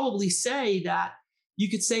would probably say that you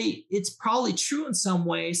could say it's probably true in some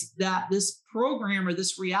ways that this program or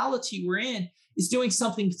this reality we're in is doing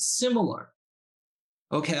something similar.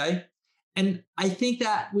 Okay. And I think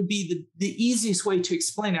that would be the easiest way to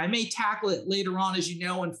explain it. I may tackle it later on, as you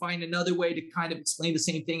know, and find another way to kind of explain the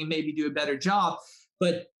same thing and maybe do a better job.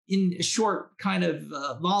 But in a short kind of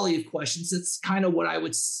volley of questions, that's kind of what I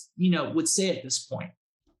would say at this point.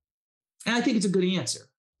 And I think it's a good answer.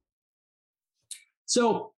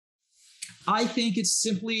 So I think it's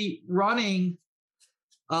simply running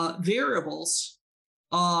variables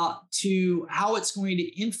to how it's going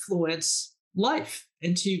to influence life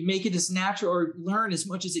and to make it as natural or learn as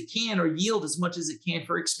much as it can or yield as much as it can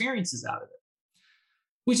for experiences out of it,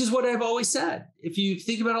 which is what I've always said. If you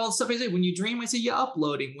think about all the stuff I say, when you dream, I say you're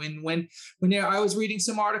uploading. When I was reading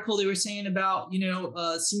some article, they were saying about,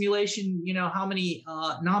 simulation, how many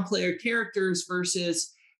non-player characters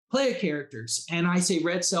versus player characters. And I say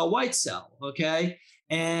red cell, white cell. Okay.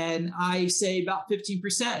 And I say about 15%,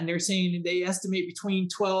 and they're saying they estimate between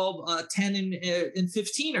 12, 10 and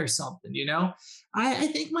 15 or something, I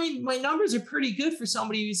think my numbers are pretty good for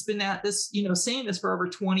somebody who's been at this, saying this for over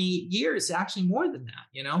 20 years, actually more than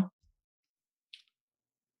that,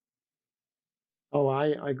 Oh, I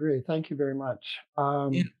agree. Thank you very much.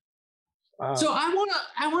 So I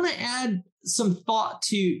want to add some thought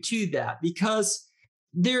to that, because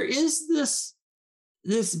there is this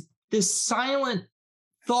this silent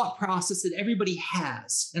thought process that everybody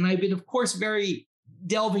has. And I've been, of course, very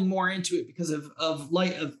delving more into it because of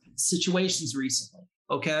situations recently.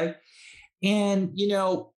 Okay. And,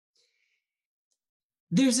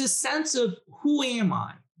 there's a sense of, who am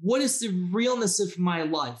I? What is the realness of my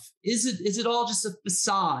life? Is it all just a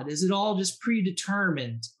facade? Is it all just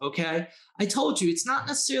predetermined? Okay. I told you it's not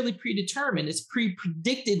necessarily predetermined. It's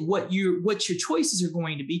pre-predicted what your choices are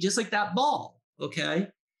going to be, just like that ball. Okay.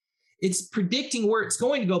 It's predicting where it's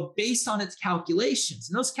going to go based on its calculations.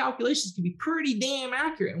 And those calculations can be pretty damn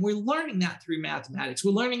accurate. And we're learning that through mathematics.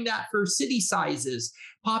 We're learning that for city sizes,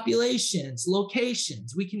 populations,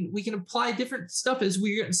 locations. We can apply different stuff as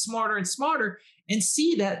we're getting smarter and smarter, and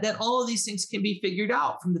see that all of these things can be figured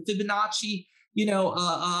out, from the Fibonacci,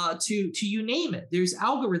 to you name it. There's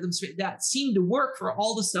algorithms that seem to work for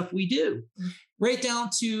all the stuff we do. Right down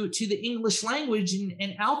to the English language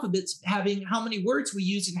and alphabets, having how many words we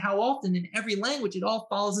use and how often in every language. It all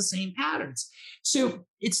follows the same patterns. So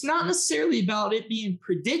it's not necessarily about it being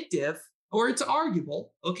predictive, or it's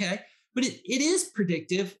arguable, okay? But it is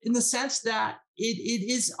predictive in the sense that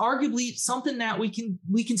it is arguably something that we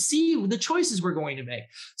can see the choices we're going to make.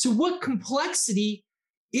 So what complexity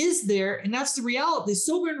is there? And that's the reality, the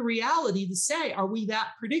sobering reality to say, are we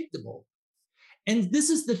that predictable? And this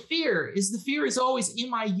is the fear. The fear is always,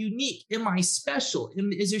 am I unique? Am I special?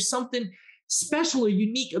 Is there something special or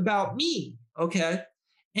unique about me? Okay.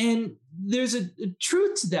 And there's a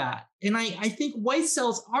truth to that. And I think white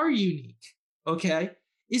cells are unique. Okay.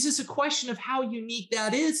 It's just a question of how unique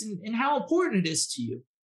that is and how important it is to you.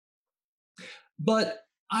 But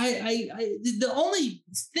the only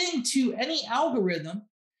thing to any algorithm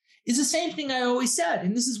is the same thing I always said.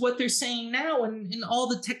 And this is what they're saying now in all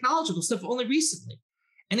the technological stuff only recently.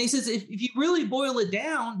 And he says, if you really boil it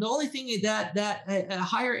down, the only thing that a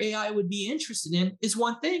higher AI would be interested in is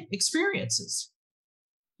one thing: experiences,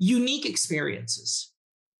 unique experiences,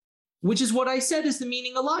 which is what I said is the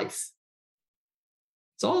meaning of life.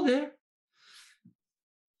 It's all there.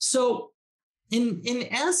 So in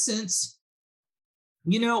essence,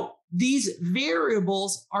 these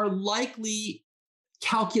variables are likely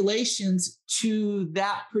calculations to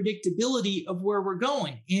that predictability of where we're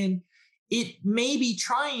going. And it may be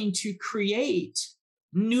trying to create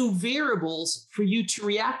new variables for you to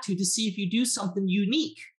react to see if you do something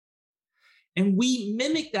unique. And we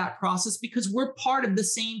mimic that process because we're part of the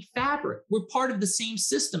same fabric. We're part of the same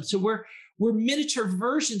system. So we're miniature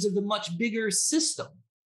versions of the much bigger system.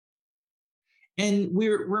 And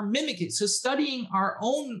we're mimicking. So studying our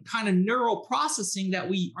own kind of neural processing that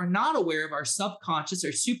we are not aware of, our subconscious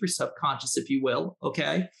or super subconscious, if you will,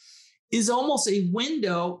 okay, is almost a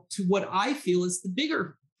window to what I feel is the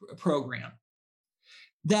bigger program.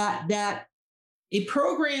 That a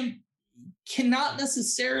program cannot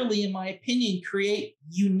necessarily, in my opinion, create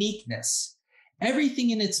uniqueness. Everything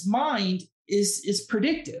in its mind is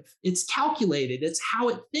predictive. It's calculated. It's how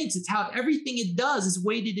it thinks. It's how everything it does is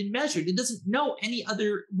weighted and measured. It doesn't know any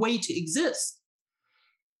other way to exist.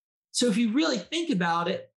 So if you really think about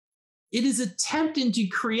it, it is attempting to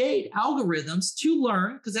create algorithms to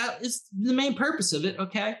learn, because that is the main purpose of it,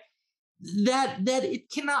 okay, that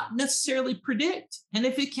it cannot necessarily predict. And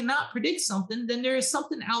if it cannot predict something, then there is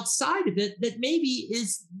something outside of it that maybe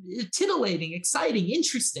is titillating, exciting,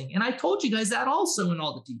 interesting. And I told you guys that also in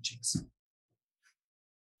all the teachings.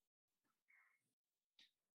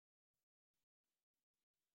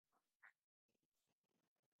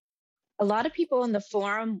 A lot of people in the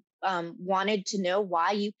forum wanted to know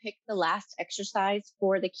why you picked the last exercise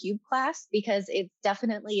for the cube class, because it's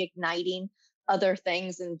definitely igniting other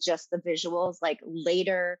things than just the visuals, like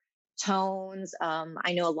later tones.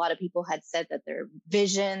 I know a lot of people had said that their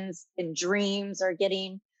visions and dreams are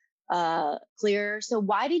getting clearer. So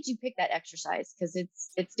why did you pick that exercise? Because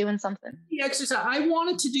it's doing something. The exercise, I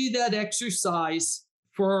wanted to do that exercise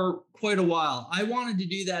for quite a while. I wanted to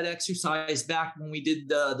do that exercise back when we did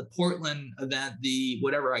the Portland event, the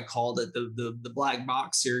whatever I called it, the Black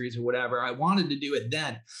Box series or whatever. I wanted to do it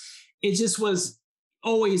then. It just was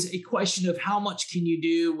always a question of how much can you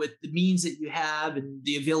do with the means that you have and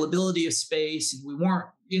the availability of space. And we weren't,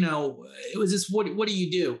 it was just, what do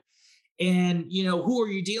you do? And, who are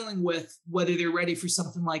you dealing with, whether they're ready for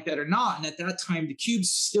something like that or not? And at that time, the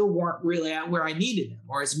cubes still weren't really at where I needed them,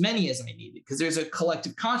 or as many as I needed, because there's a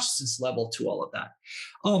collective consciousness level to all of that.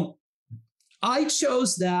 I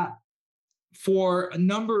chose that for a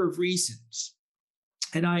number of reasons,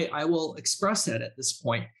 and I will express that at this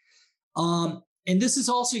point. And this is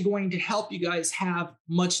also going to help you guys have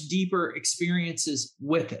much deeper experiences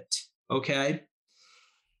with it, okay?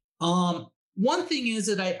 One thing is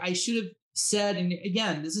that I should have said, and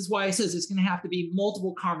again, this is why I says it's going to have to be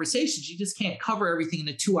multiple conversations. You just can't cover everything in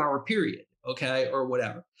a 2-hour period, okay, or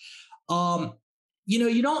whatever.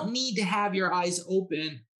 You don't need to have your eyes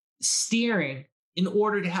open steering in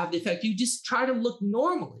order to have the effect. You just try to look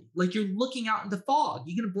normally, like you're looking out in the fog.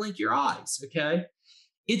 You're going to blink your eyes, okay?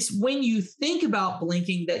 It's when you think about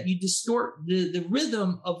blinking that you distort the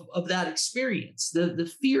rhythm of that experience, the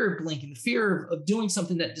fear of blinking, the fear of doing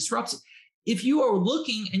something that disrupts it. If you are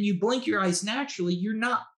looking and you blink your eyes naturally, you're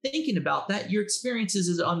not thinking about that. Your experience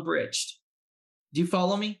is unbridged. Do you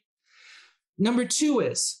follow me? Number 2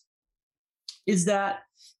 is that,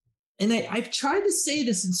 and I've tried to say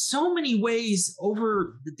this in so many ways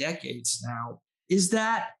over the decades now, is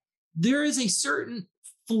that there is a certain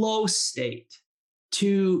flow state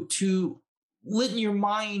to letting your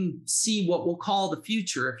mind see what we'll call the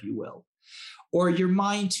future, if you will, or your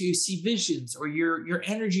mind to see visions, or your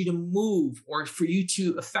energy to move, or for you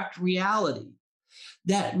to affect reality.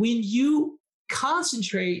 That when you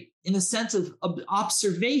concentrate in a sense of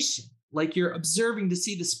observation, like you're observing to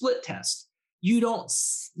see the split test,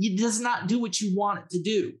 it does not do what you want it to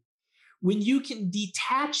do. When you can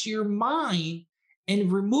detach your mind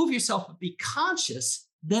and remove yourself and be conscious,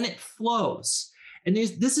 then it flows. And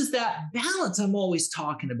this is that balance I'm always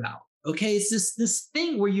talking about. Okay, it's this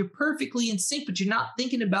thing where you're perfectly in sync, but you're not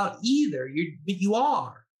thinking about either. But you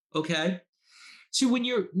are. Okay, so when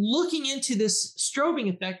you're looking into this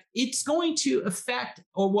strobing effect, it's going to affect,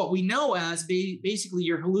 or what we know as basically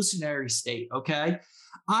your hallucinatory state. Okay,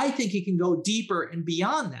 I think it can go deeper and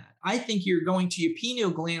beyond that. I think you're going to your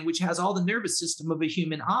pineal gland, which has all the nervous system of a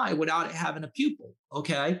human eye without it having a pupil.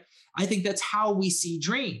 Okay, I think that's how we see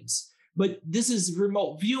dreams. But this is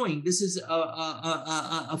remote viewing. This is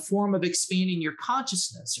a form of expanding your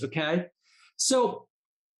consciousness, okay? So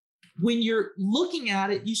when you're looking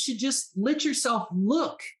at it, you should just let yourself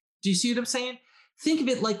look. Do you see what I'm saying? Think of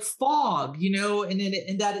it like fog, and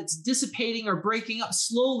that it's dissipating or breaking up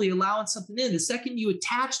slowly, allowing something in. The second you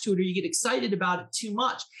attach to it or you get excited about it too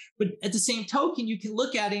much, but at the same token, you can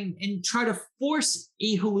look at it and try to force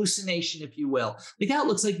a hallucination, if you will. Like, that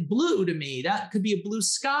looks like blue to me. That could be a blue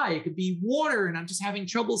sky. It could be water, and I'm just having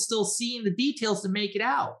trouble still seeing the details to make it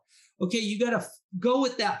out. Okay, you got to go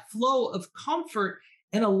with that flow of comfort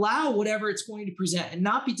and allow whatever it's going to present and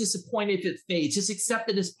not be disappointed if it fades. Just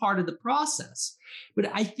accept it as part of the process.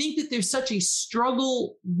 But I think that there's such a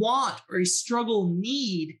struggle want or a struggle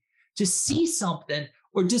need to see something,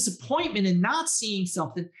 or disappointment in not seeing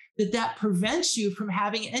something, that prevents you from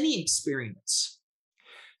having any experience.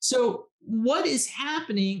 So what is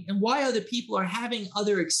happening and why other people are having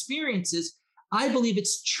other experiences, I believe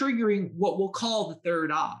it's triggering what we'll call the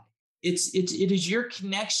third eye. It is your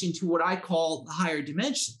connection to what I call the higher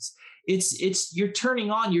dimensions. It's you're turning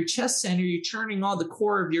on your chest center, you're turning on the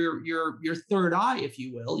core of your third eye, if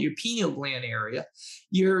you will, your pineal gland area.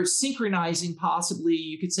 You're synchronizing, possibly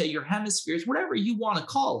you could say, your hemispheres, whatever you want to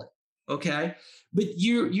call it. Okay, but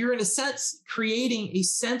you're in a sense creating a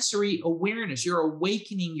sensory awareness. You're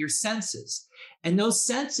awakening your senses, and those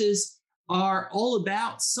senses are all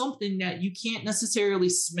about something that you can't necessarily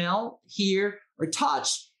smell, hear, or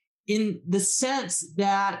touch, in the sense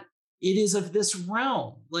that it is of this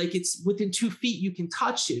realm. Like, it's within 2 feet, you can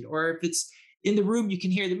touch it. Or if it's in the room, you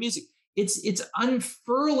can hear the music. It's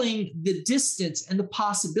unfurling the distance and the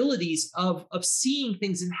possibilities of seeing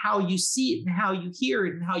things and how you see it and how you hear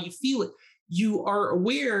it and how you feel it. You are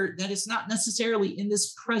aware that it's not necessarily in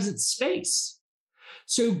this present space.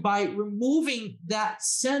 So by removing that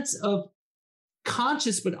sense of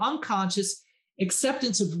conscious but unconscious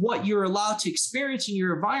acceptance of what you're allowed to experience in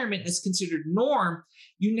your environment as considered norm,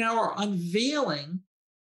 you now are unveiling,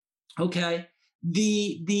 okay,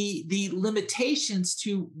 the limitations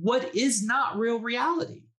to what is not real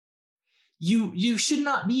reality. You should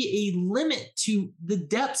not be a limit to the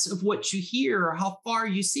depths of what you hear or how far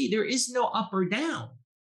you see. There is no up or down.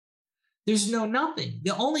 There's no nothing.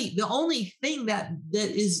 The only thing that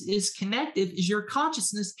is connected is your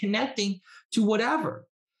consciousness connecting to whatever.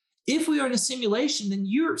 If we are in a simulation, then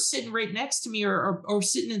you're sitting right next to me or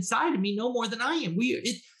sitting inside of me no more than I am.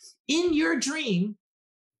 In your dream,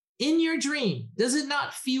 does it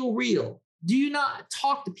not feel real? Do you not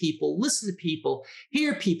talk to people, listen to people,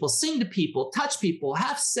 hear people, sing to people, touch people,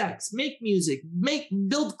 have sex, make music,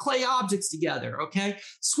 build clay objects together, okay?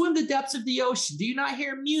 Swim the depths of the ocean. Do you not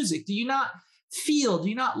hear music? Do you not feel? Do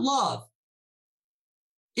you not love?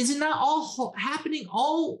 Is it not all happening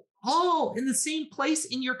all in the same place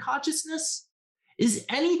in your consciousness? Is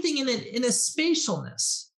anything in a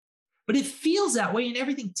spatialness? But it feels that way and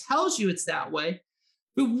everything tells you it's that way.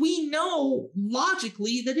 But we know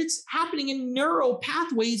logically that it's happening in neural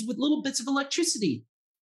pathways with little bits of electricity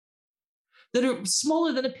that are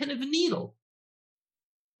smaller than a pin of a needle.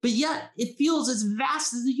 But yet it feels as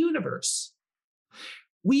vast as the universe.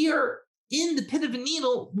 We are in the pin of a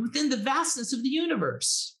needle within the vastness of the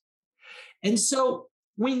universe. And so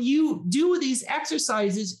when you do these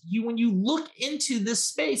exercises, when you look into this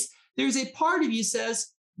space, there's a part of you says,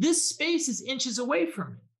 this space is inches away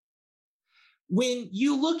from me. When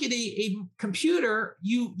you look at a computer,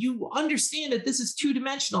 you understand that this is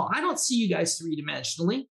two-dimensional. I don't see you guys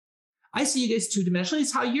three-dimensionally. I see you guys two-dimensionally.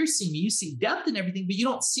 It's how you're seeing me. You see depth and everything, but you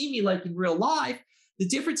don't see me like in real life. The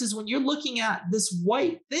difference is when you're looking at this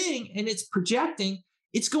white thing and it's projecting,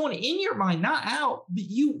 it's going in your mind, not out, but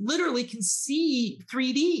you literally can see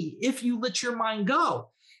 3D if you let your mind go.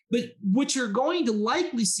 But what you're going to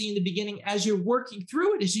likely see in the beginning as you're working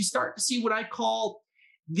through it is you start to see what I call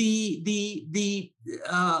the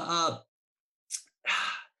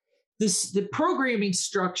programming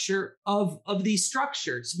structure of these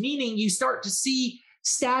structures, meaning you start to see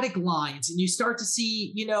static lines and you start to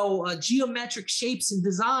see, geometric shapes and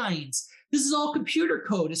designs. This is all computer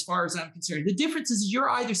code as far as I'm concerned. The difference is you're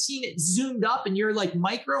either seeing it zoomed up and you're like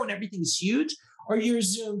micro and everything's huge, or you're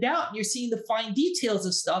zoomed out and you're seeing the fine details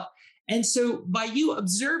of stuff. And so by you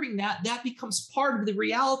observing that becomes part of the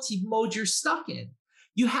reality mode you're stuck in.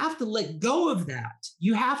 You have to let go of that.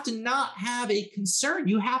 You have to not have a concern.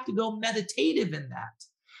 You have to go meditative in that.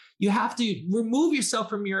 You have to remove yourself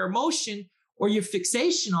from your emotion or your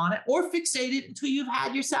fixation on it, or fixate it until you've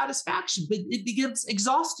had your satisfaction. But it becomes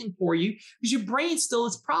exhausting for you because your brain still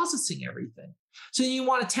is processing everything. So you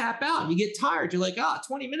want to tap out. You get tired. You're like,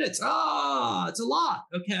 20 minutes. It's a lot.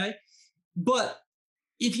 Okay. But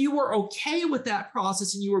if you were okay with that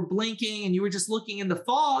process and you were blinking and you were just looking in the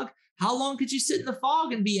fog, how long could you sit in the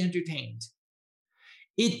fog and be entertained?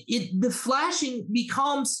 The flashing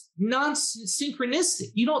becomes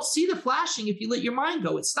non-synchronistic. You don't see the flashing if you let your mind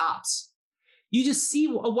go. It stops. You just see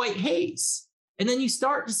a white haze. And then you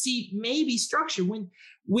start to see maybe structure.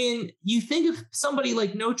 When you think of somebody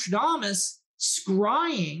like Nostradamus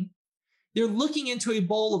scrying, they're looking into a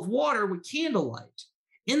bowl of water with candlelight.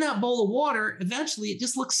 In that bowl of water, eventually it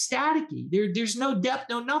just looks staticky. There's no depth,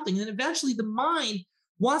 no nothing. And then eventually the mind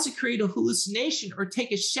wants to create a hallucination or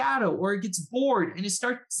take a shadow, or it gets bored and it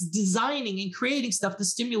starts designing and creating stuff to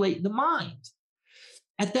stimulate the mind.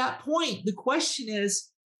 At that point, the question is,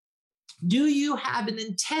 do you have an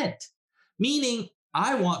intent? Meaning,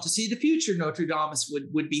 I want to see the future, Nostradamus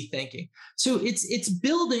would be thinking. So it's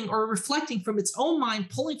building or reflecting from its own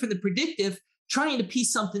mind, pulling from the predictive, trying to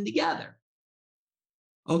piece something together.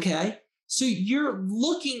 Okay? So you're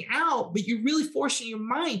looking out, but you're really forcing your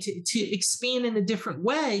mind to expand in a different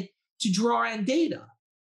way to draw in data.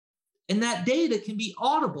 And that data can be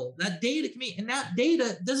audible. And that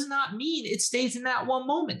data does not mean it stays in that one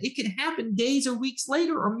moment. It can happen days or weeks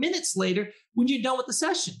later or minutes later when you're done with the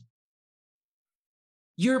session.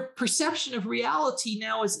 Your perception of reality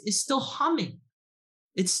now is still humming.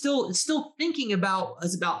 It's still thinking about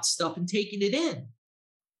stuff and taking it in.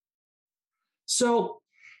 So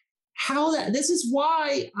this is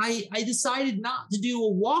why I decided not to do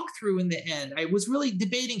a walkthrough in the end. I was really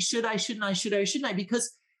debating, should I, shouldn't I?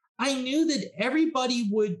 Because I knew that everybody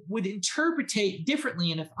would interpretate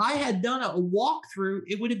differently. And if I had done a walkthrough,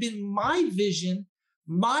 it would have been my vision,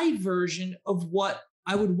 my version of what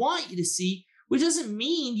I would want you to see, which doesn't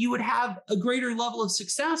mean you would have a greater level of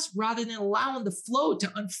success rather than allowing the flow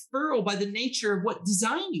to unfurl by the nature of what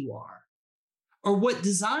design you are, or what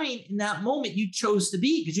design in that moment you chose to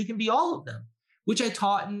be, because you can be all of them, which I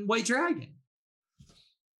taught in White Dragon.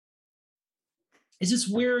 It's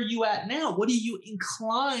just, where are you at now? What are you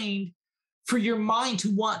inclined for your mind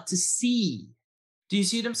to want to see? Do you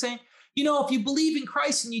see what I'm saying? If you believe in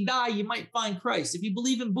Christ and you die, you might find Christ. If you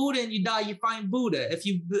believe in Buddha and you die, you find Buddha. If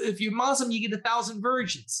you're Muslim, you get 1,000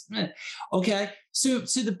 virgins. Okay. So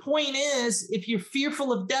the point is, if you're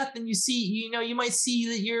fearful of death and you see, you might see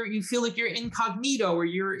that you feel like you're incognito or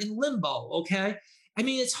you're in limbo. Okay. I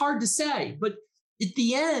mean, it's hard to say, but at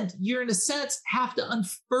the end, you're in a sense have to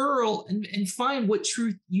unfurl and find what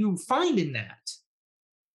truth you find in that.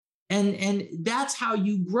 And that's how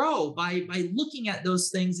you grow, by looking at those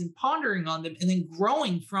things and pondering on them and then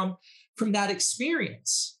growing from that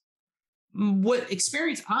experience. What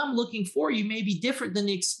experience I'm looking for you may be different than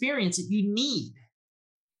the experience that you need.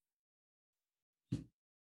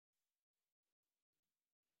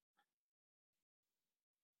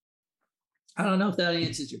 I don't know if that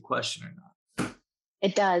answers your question or not.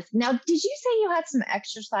 It does. Now, did you say you had some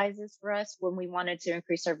exercises for us when we wanted to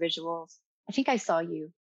increase our visuals? I think I saw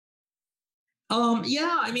you.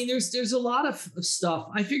 Yeah, I mean, there's a lot of stuff.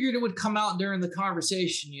 I figured it would come out during the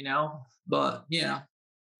conversation, but yeah.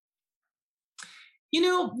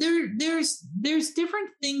 There's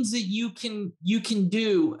different things that you can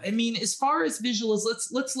do. I mean, as far as visuals,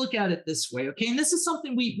 let's look at it this way, okay? And this is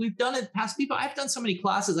something we've done in past people. I've done so many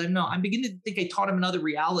classes. I'm beginning to think I taught them in other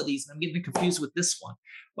realities, and I'm getting confused with this one.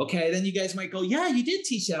 Okay, then you guys might go, yeah, you did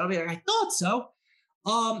teach that. I'll be like, I thought so.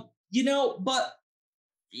 But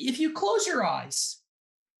if you close your eyes,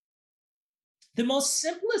 the most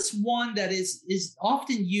simplest one that is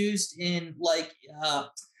often used in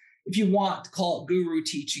if you want to call it guru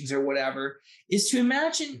teachings or whatever, is to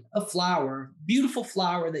imagine a flower, beautiful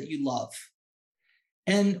flower that you love.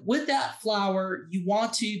 And with that flower, you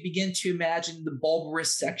want to begin to imagine the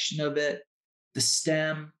bulbous section of it, the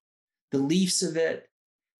stem, the leaves of it,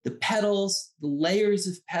 the petals, the layers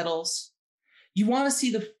of petals. You want to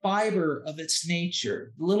see the fiber of its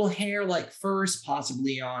nature, the little hair-like furs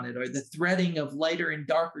possibly on it, or the threading of lighter and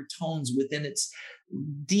darker tones within its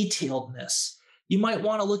detailedness. You might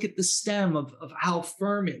want to look at the stem of how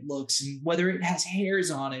firm it looks and whether it has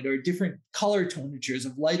hairs on it or different color tonatures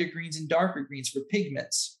of lighter greens and darker greens for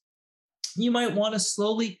pigments. You might want to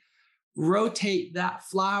slowly rotate that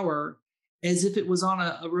flower as if it was on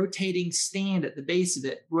a rotating stand at the base of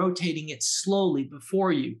it, rotating it slowly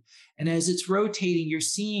before you. And as it's rotating, you're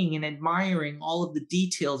seeing and admiring all of the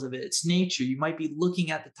details of it, its nature. You might be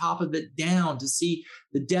looking at the top of it down to see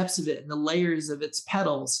the depths of it and the layers of its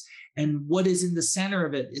petals and what is in the center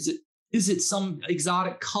of it. Is it some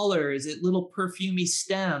exotic color? Is it little perfumey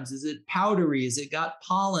stems? Is it powdery? Is it got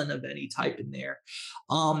pollen of any type in there?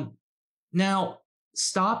 Now,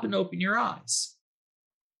 stop and open your eyes.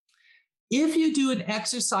 If you do an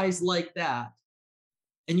exercise like that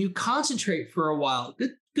and you concentrate for a while,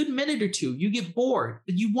 good minute or two, you get bored,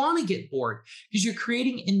 but you want to get bored because you're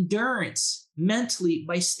creating endurance mentally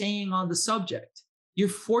by staying on the subject. You're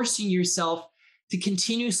forcing yourself to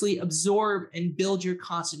continuously absorb and build your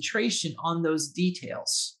concentration on those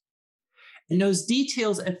details. And those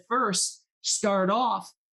details at first start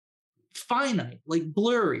off finite, like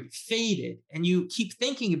blurry, faded, and you keep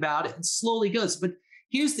thinking about it and slowly goes. But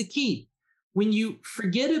here's the key. When you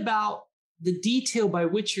forget about the detail by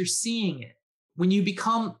which you're seeing it, when you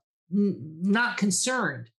become not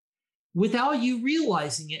concerned, without you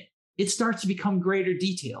realizing it, it starts to become greater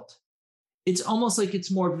detailed. It's almost like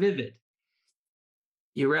it's more vivid.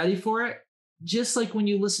 You ready for it? Just like when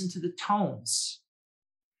you listen to the tones.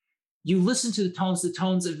 You listen to the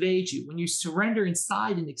tones evade you. When you surrender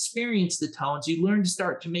inside and experience the tones, you learn to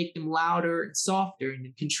start to make them louder and softer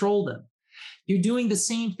and control them. You're doing the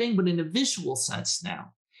same thing, but in a visual sense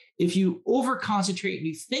now. If you over-concentrate and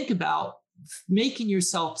you think about making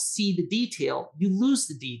yourself see the detail, you lose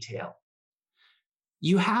the detail.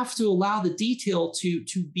 You have to allow the detail to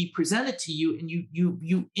be presented to you, and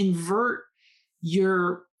you invert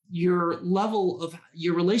your level of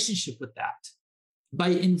your relationship with that. By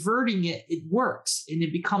inverting it, it works and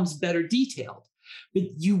it becomes better detailed. But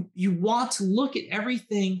you want to look at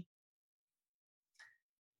everything.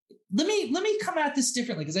 Let me come at this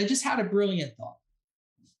differently because I just had a brilliant thought.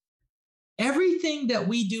 Everything that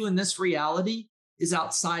we do in this reality is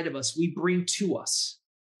outside of us. We bring to us.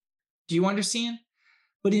 Do you understand?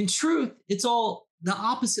 But in truth, it's all the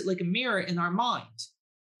opposite, like a mirror in our mind.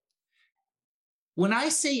 When I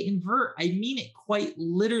say invert, I mean it quite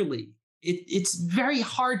literally. It's very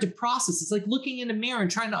hard to process. It's like looking in a mirror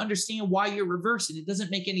and trying to understand why you're reversing. It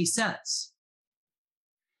doesn't make any sense.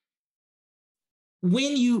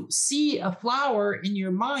 When you see a flower in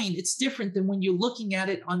your mind, it's different than when you're looking at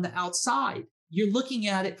it on the outside. You're looking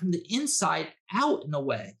at it from the inside out in a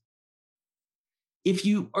way. If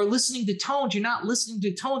you are listening to tones, you're not listening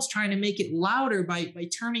to tones trying to make it louder by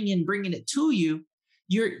turning in, bringing it to you.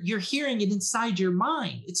 You're hearing it inside your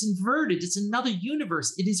mind. It's inverted. It's another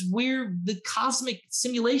universe. It is where the cosmic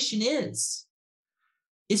simulation is.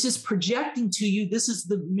 It's just projecting to you. This is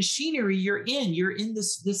the machinery you're in. You're in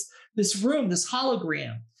this room, this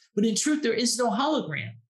hologram. But in truth, there is no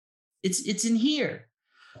hologram. It's in here.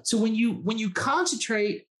 So when you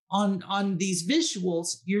concentrate on these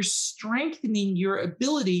visuals, you're strengthening your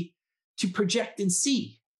ability to project and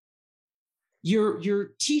see. You're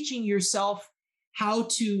teaching yourself how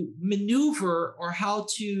to maneuver or how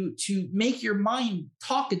to make your mind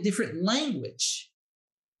talk a different language.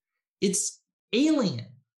 It's alien.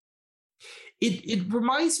 It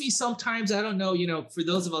reminds me sometimes, I don't know, for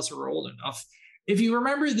those of us who are old enough, if you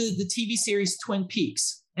remember the TV series Twin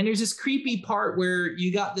Peaks, and there's this creepy part where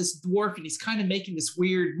you got this dwarf and he's kind of making this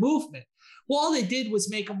weird movement. Well, all they did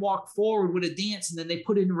was make him walk forward with a dance, and then they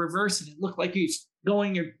put it in reverse and it looked like he's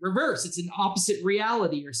going in reverse. It's an opposite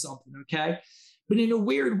reality or something, okay? But in a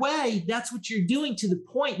weird way, that's what you're doing to the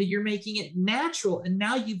point that you're making it natural. And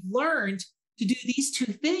now you've learned to do these two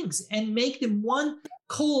things and make them one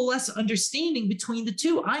coalesce understanding between the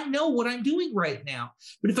two. I know what I'm doing right now,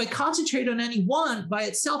 but if I concentrate on any one by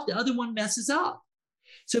itself, the other one messes up.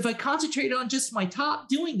 So if I concentrate on just my top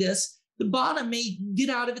doing this, the bottom may get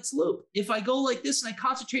out of its loop. If I go like this and I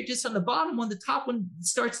concentrate just on the bottom one, the top one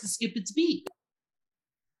starts to skip its beat.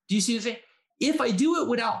 Do you see what I'm saying? If I do it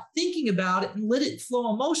without thinking about it and let it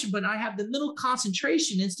flow in motion, but I have the middle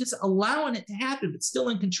concentration, it's just allowing it to happen, but still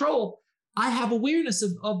in control, I have awareness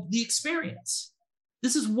of the experience.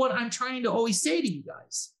 This is what I'm trying to always say to you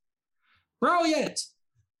guys. Brilliant.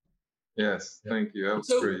 Yes, thank you. That was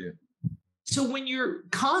brilliant. So when you're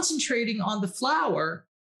concentrating on the flower,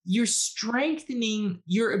 you're strengthening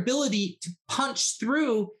your ability to punch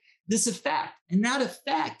through this effect. And that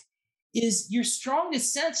effect is your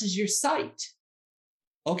strongest sense is your sight.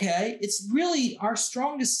 Okay? It's really our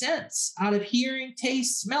strongest sense out of hearing,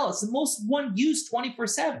 taste, smell. It's the most one used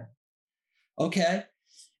 24/7. Okay?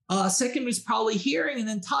 Second was probably hearing and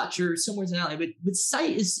then touch or somewhere in that. But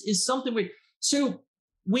sight is something where, so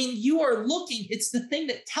when you are looking, it's the thing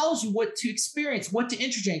that tells you what to experience, what to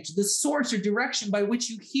interchange, the source or direction by which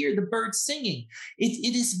you hear the bird singing.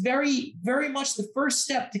 It is very, very much the first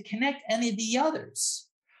step to connect any of the others.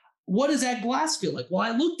 What does that glass feel like? Well,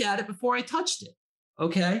 I looked at it before I touched it.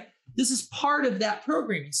 Okay. This is part of that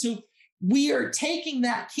programming. So we are taking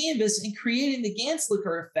that canvas and creating the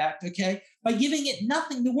Ganslicker effect, okay, by giving it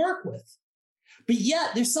nothing to work with. But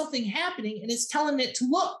yet there's something happening and it's telling it to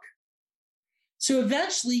look. So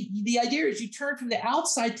eventually the idea is you turn from the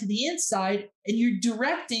outside to the inside and you're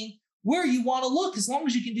directing where you want to look as long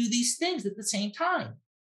as you can do these things at the same time.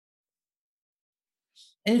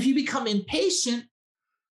 And if you become impatient,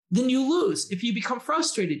 then you lose. If you become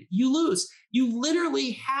frustrated, you lose. You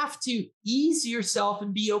literally have to ease yourself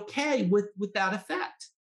and be okay with that effect.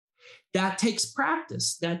 That takes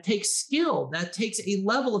practice. That takes skill. That takes a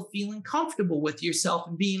level of feeling comfortable with yourself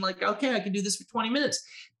and being like, okay, I can do this for 20 minutes.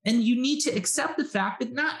 And you need to accept the fact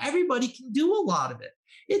that not everybody can do a lot of it.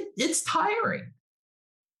 It's tiring.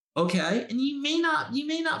 Okay. And you may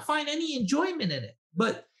not find any enjoyment in it,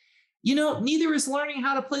 but neither is learning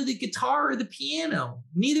how to play the guitar or the piano.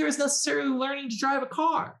 Neither is necessarily learning to drive a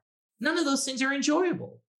car. None of those things are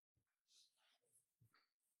enjoyable.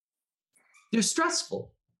 They're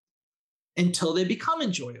stressful until they become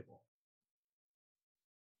enjoyable.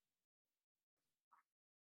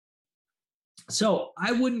 So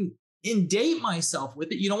I wouldn't indate myself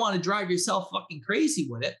with it. You don't want to drive yourself fucking crazy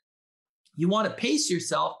with it. You want to pace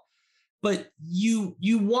yourself, but you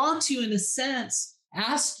want to, in a sense,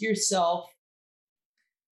 ask yourself,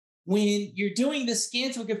 when you're doing this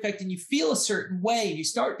Ganslick effect and you feel a certain way, you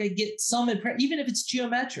start to get some impression, even if it's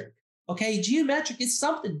geometric. Okay, geometric is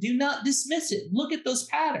something. Do not dismiss it. Look at those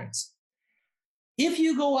patterns. If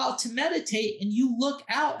you go out to meditate and you look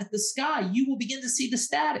out at the sky, you will begin to see the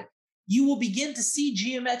static. You will begin to see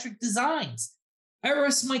geometric designs. I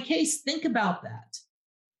rest my case. Think about that.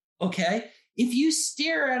 Okay, if you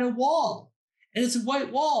stare at a wall, and it's a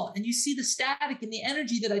white wall, and you see the static and the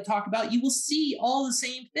energy that I talk about, you will see all the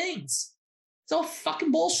same things. It's all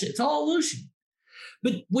fucking bullshit. It's all illusion.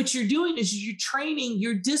 But what you're doing is you're training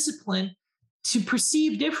your discipline to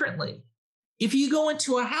perceive differently. If you go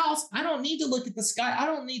into a house, I don't need to look at the sky. I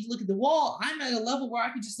don't need to look at the wall. I'm at a level where I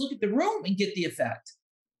can just look at the room and get the effect.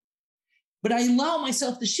 But I allow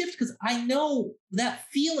myself to shift because I know that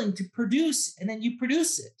feeling to produce, and then you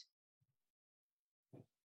produce it.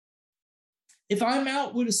 If I'm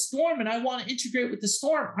out with a storm and I want to integrate with the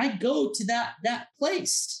storm, I go to that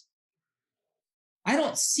place. I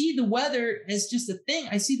don't see the weather as just a thing.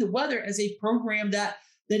 I see the weather as a program that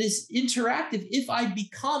is interactive if I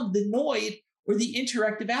become the Noid or the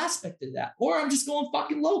interactive aspect of that. Or I'm just going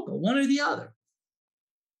fucking local, one or the other.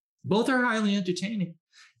 Both are highly entertaining.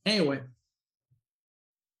 Anyway.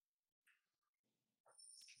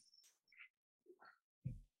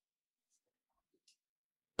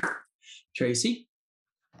 Tracy?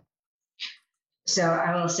 So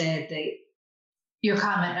I will say that your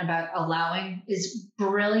comment about allowing is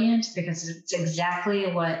brilliant because it's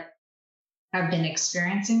exactly what I've been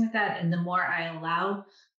experiencing with that. And the more I allow,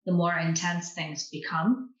 the more intense things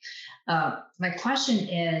become. My question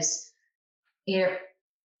is, if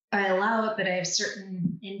I allow it, but I have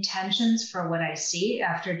certain intentions for what I see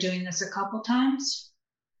after doing this a couple times.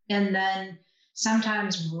 And then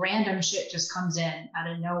sometimes random shit just comes in out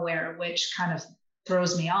of nowhere, which kind of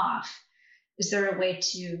throws me off. Is there a way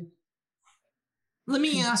to? Let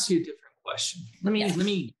me ask you a different question. Let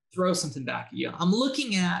me throw something back at you. I'm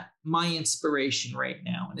looking at my inspiration right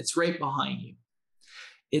now, and it's right behind you.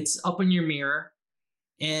 It's up in your mirror.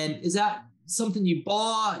 And is that something you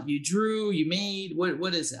bought, you drew, you made?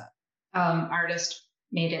 What is that? Artist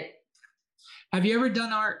made it. Have you ever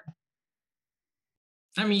done art?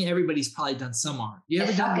 I mean, everybody's probably done some art. You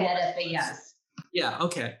ever done at it, but yes. Yeah,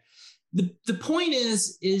 okay. The point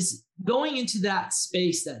is going into that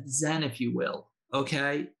space, that Zen, if you will,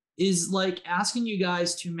 okay, is like asking you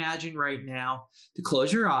guys to imagine right now to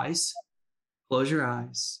close your eyes. Close your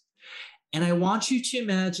eyes. And I want you to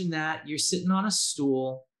imagine that you're sitting on a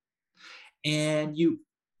stool and you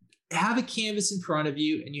have a canvas in front of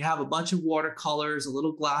you and you have a bunch of watercolors, a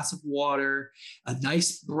little glass of water, a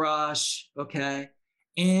nice brush, okay?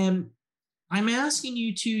 And I'm asking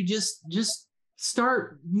you to just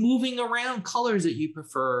start moving around colors that you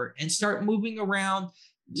prefer and start moving around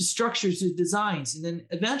the structures or designs. And then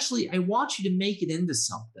eventually I want you to make it into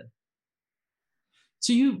something.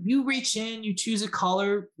 So you reach in, you choose a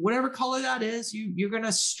color, whatever color that is, you're going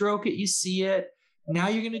to stroke it, you see it. Now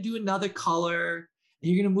you're going to do another color. And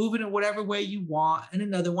you're going to move it in whatever way you want, and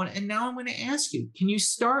another one. And now I'm going to ask you, can you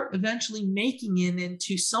start eventually making it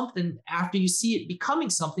into something after you see it becoming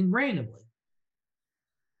something randomly?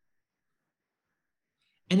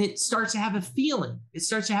 And it starts to have a feeling. It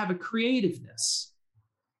starts to have a creativeness.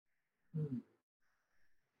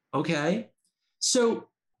 Okay? So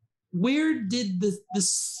where did the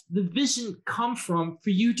vision come from for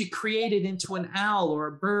you to create it into an owl or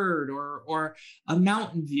a bird or a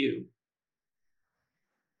mountain view?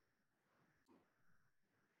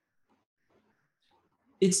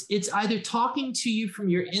 It's either talking to you from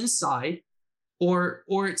your inside or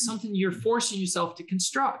it's something you're forcing yourself to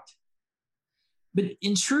construct. But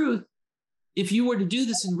in truth, if you were to do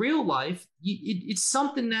this in real life, it's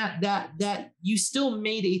something that you still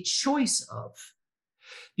made a choice of.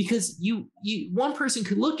 Because one person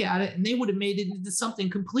could look at it and they would have made it into something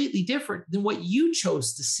completely different than what you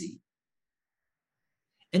chose to see.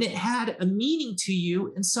 And it had a meaning to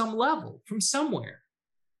you in some level from somewhere.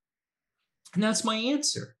 And that's my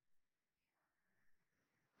answer.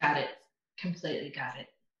 Got it. Completely got it.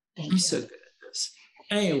 Thank I'm you. so good at this.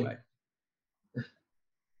 Anyway.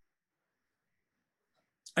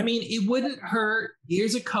 I mean, it wouldn't hurt.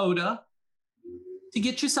 Here's a coda to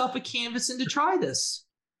get yourself a canvas and to try this.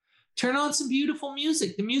 Turn on some beautiful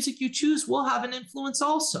music. The music you choose will have an influence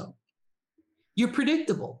also. You're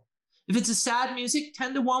predictable. If it's a sad music,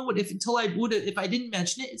 10 to 1 if I didn't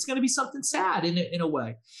mention it, it's going to be something sad in a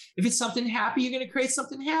way. If it's something happy, you're going to create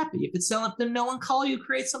something happy. If it's something melancholy, you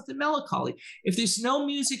create something melancholy. If there's no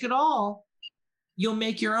music at all, you'll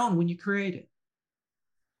make your own when you create it.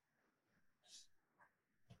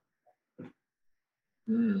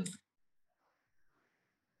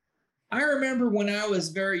 I remember when I was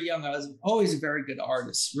very young, I was always a very good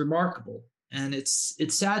artist, remarkable. And it's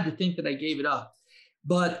sad to think that I gave it up.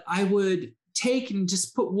 But I would take and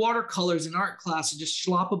just put watercolors in art class and just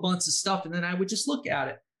slop a bunch of stuff. And then I would just look at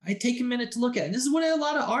it. I'd take a minute to look at it. And this is what a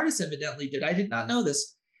lot of artists evidently did. I did not know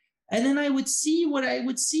this. And then I would see what I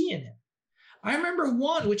would see in it. I remember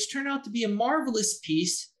one, which turned out to be a marvelous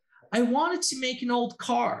piece. I wanted to make an old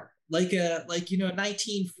car, like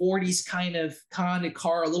 1940s kind of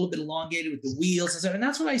car, a little bit elongated with the wheels and stuff. And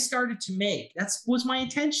that's what I started to make. That was my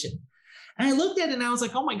intention. And I looked at it and I was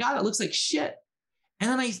like, oh my God, it looks like shit. And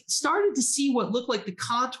then I started to see what looked like the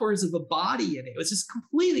contours of a body in it. It was just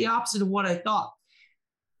completely opposite of what I thought.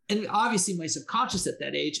 And obviously my subconscious at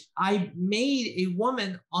that age, I made a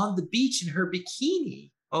woman on the beach in her bikini,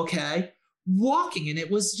 okay, walking. And it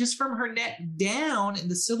was just from her neck down and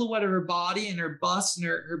the silhouette of her body and her bust and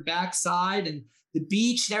her backside and the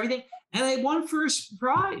beach and everything. And I won first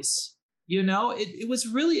prize. It was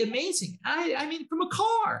really amazing. I mean, from a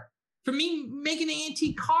car. For me, making an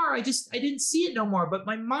antique car, I didn't see it no more, but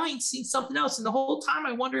my mind seen something else. And the whole time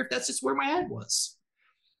I wonder if that's just where my head was.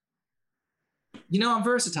 I'm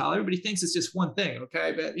versatile. Everybody thinks it's just one thing,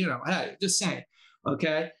 okay? But, hey, just saying,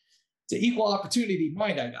 okay? It's an equal opportunity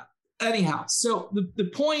mind I got. Anyhow, so the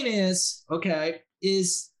point is, okay,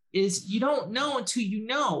 is you don't know until you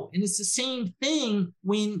know. And it's the same thing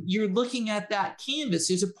when you're looking at that canvas.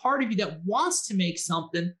 There's a part of you that wants to make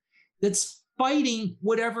something that's fighting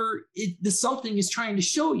whatever the something is trying to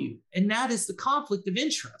show you. And that is the conflict of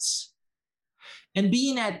interest. And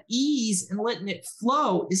being at ease and letting it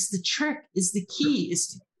flow is the trick, is the key, is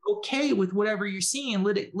to be okay with whatever you're seeing and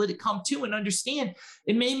let it come to and understand.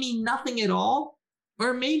 It may mean nothing at all, or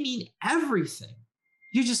it may mean everything.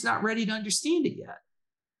 You're just not ready to understand it yet.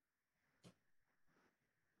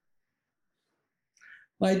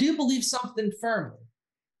 But I do believe something firmly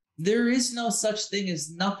There is no such thing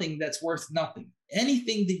as nothing that's worth nothing.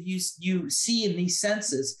 Anything that you see in these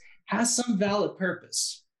senses has some valid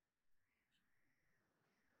purpose.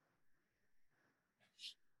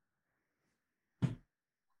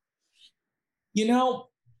 You know,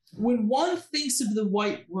 when one thinks of the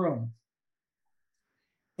white room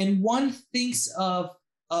and one thinks of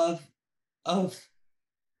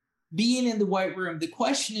being in the white room, the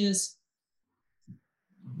question is,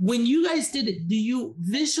 when you guys did it, do you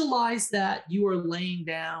visualize that you are laying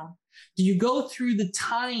down? Do you go through the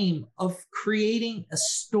time of creating a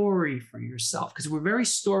story for yourself? Because we're very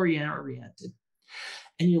story oriented.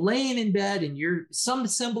 And you're laying in bed and you're some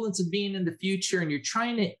semblance of being in the future and you're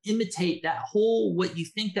trying to imitate that whole, what you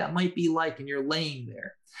think that might be like, and you're laying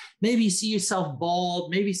there. Maybe you see yourself bald,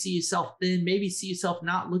 maybe you see yourself thin, maybe you see yourself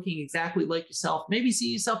not looking exactly like yourself, maybe you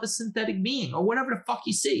see yourself a synthetic being or whatever the fuck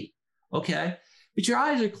you see, okay? But your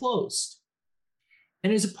eyes are closed.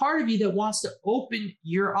 And there's a part of you that wants to open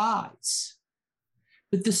your eyes.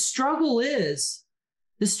 But the struggle is,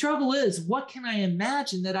 what can I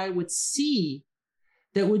imagine that I would see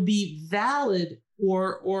that would be valid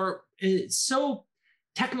or so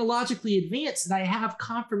technologically advanced that I have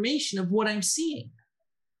confirmation of what I'm seeing,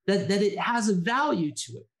 that it has a value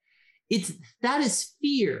to it. That is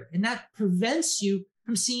fear, and that prevents you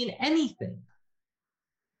from seeing anything.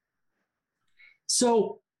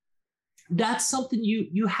 So that's something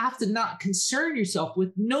you have to not concern yourself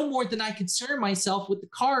with, no more than I concern myself with the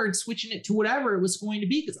card, switching it to whatever it was going to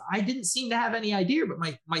be, because I didn't seem to have any idea, but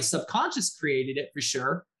my subconscious created it for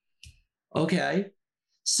sure. Okay.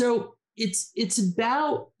 So it's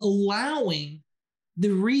about allowing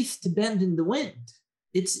the wreath to bend in the wind.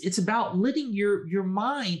 It's about letting your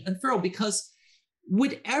mind unfurl, because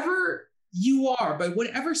whatever you are, by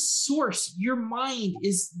whatever source your mind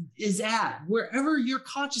is at, wherever your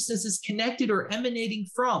consciousness is connected or emanating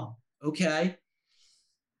from, okay,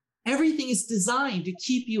 everything is designed to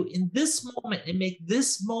keep you in this moment and make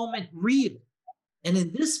this moment real. And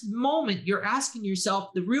in this moment, you're asking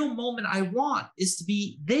yourself, the real moment I want is to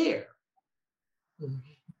be there.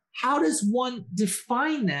 How does one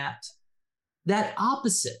define that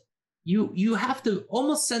opposite? You have to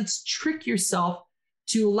almost sense trick yourself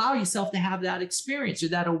to allow yourself to have that experience or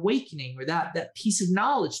that awakening or that piece of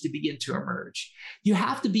knowledge to begin to emerge. You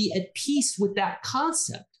have to be at peace with that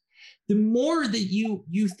concept. The more that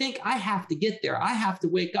you think, I have to get there, I have to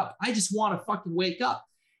wake up, I just want to fucking wake up,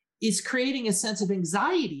 is creating a sense of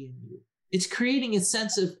anxiety in you. It's creating a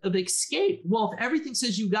sense of escape. Well, if everything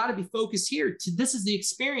says you got to be focused here, this is the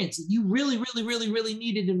experience that you really, really, really, really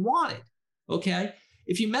needed and wanted, okay?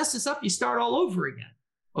 If you mess this up, you start all over again,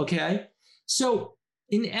 okay? So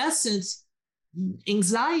in essence,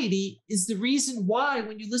 anxiety is the reason why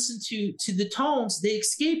when you listen to the tones, they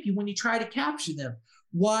escape you when you try to capture them.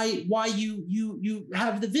 Why you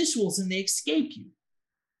have the visuals and they escape you.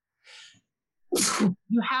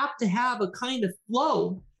 You have to have a kind of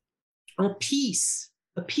flow or peace,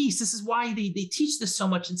 a peace. This is why they teach this so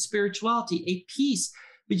much in spirituality, a peace.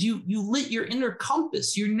 But you lit your inner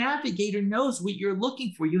compass. Your navigator knows what you're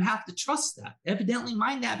looking for. You have to trust that. Evidently,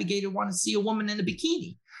 my navigator wanted to see a woman in a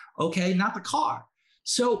bikini, okay, not the car.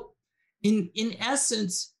 So in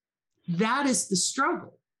essence, that is the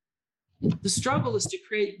struggle. The struggle is to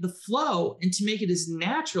create the flow and to make it as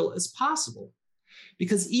natural as possible,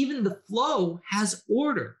 because even the flow has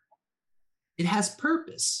order. It has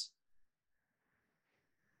purpose.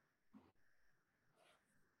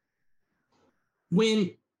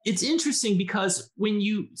 When it's interesting, because when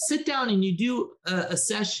you sit down and you do a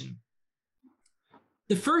session,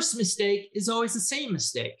 the first mistake is always the same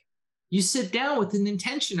mistake. You sit down with an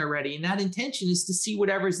intention already, and that intention is to see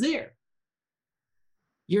whatever's there.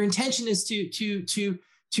 Your intention is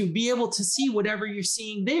to be able to see whatever you're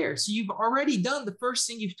seeing there. So you've already done the first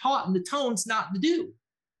thing you've taught in the tones not to do.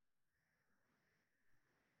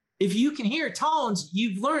 If you can hear tones,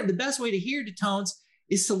 you've learned the best way to hear the tones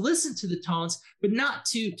is to listen to the tones, but not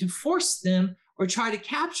to force them or try to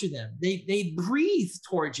capture them. They breathe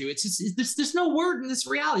towards you. There's no word in this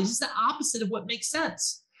reality. It's just the opposite of what makes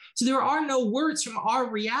sense. So there are no words from our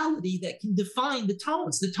reality that can define the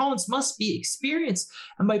tones. The tones must be experienced.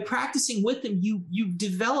 And by practicing with them, you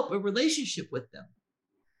develop a relationship with them.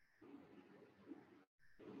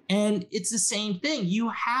 And it's the same thing. You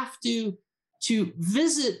have to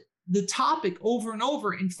visit the topic over and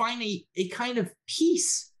over and find a kind of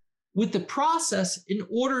peace with the process in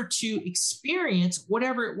order to experience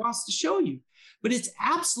whatever it wants to show you. But it's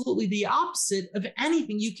absolutely the opposite of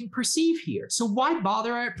anything you can perceive here. So why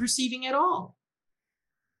bother perceiving at all?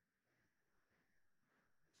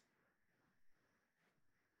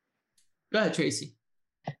 Go ahead, Tracy.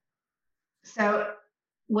 So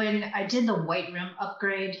when I did the White Room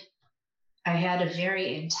upgrade, I had a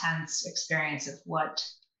very intense experience of what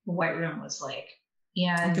the White Room was like.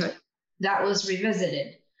 And that was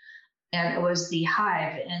revisited. And it was the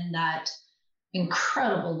hive and that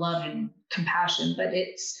incredible love and compassion, but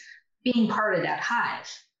it's being part of that hive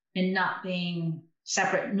and not being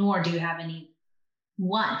separate, nor do you have any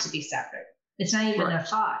want to be separate. It's not even a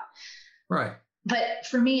thought. Right. But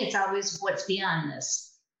for me, it's always what's beyond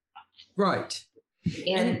this. Right.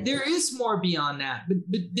 And there is more beyond that, but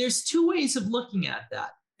there's two ways of looking at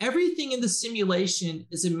that. Everything in the simulation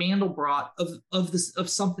is a Mandelbrot of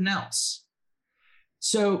something else.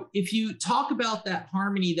 So if you talk about that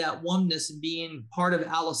harmony, that oneness, and being part of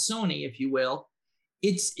Allisoni, if you will,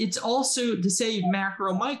 it's also to say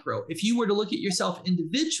macro, micro. If you were to look at yourself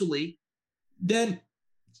individually, then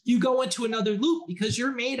you go into another loop because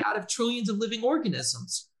you're made out of trillions of living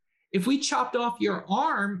organisms. If we chopped off your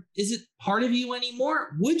arm, is it part of you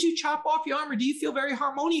anymore? Would you chop off your arm, or do you feel very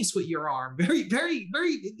harmonious with your arm? Very, very,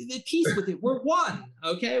 very at peace with it. We're one,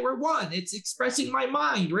 okay? We're one. It's expressing my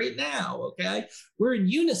mind right now, okay? We're in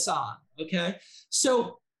unison, okay?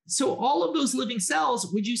 So all of those living cells,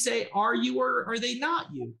 would you say, are you or are they not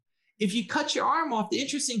you? If you cut your arm off, the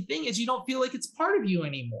interesting thing is you don't feel like it's part of you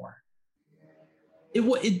anymore.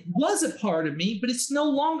 It was a part of me, but it's no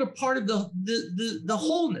longer part of the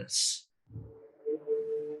wholeness.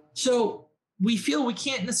 So we feel we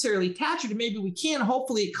can't necessarily attach it, or maybe we can.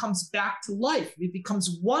 Hopefully it comes back to life. It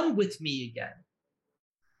becomes one with me again.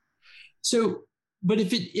 So, but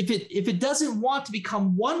if it doesn't want to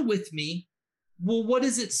become one with me, well, what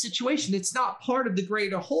is its situation? It's not part of the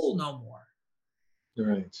greater whole no more.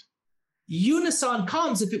 Right. Unison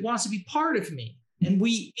comes if it wants to be part of me. And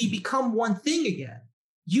we become one thing again,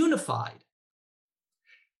 unified.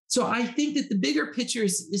 So I think that the bigger picture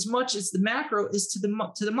is as much as the macro is to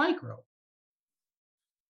the micro.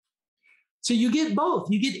 So you get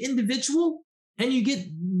both. You get individual and you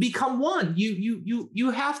become one.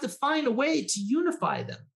 You have to find a way to unify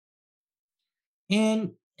them.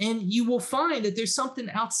 And you will find that there's something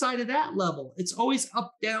outside of that level. It's always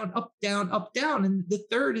up, down, up, down, up, down. And the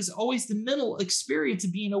third is always the middle experience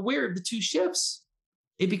of being aware of the two shifts.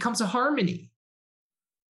 It becomes a harmony.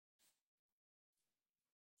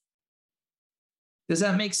 Does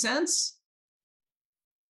that make sense?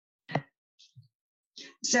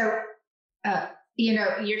 So,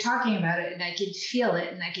 you're talking about it and I could feel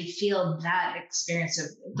it, and I could feel that experience of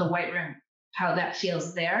the White Room, how that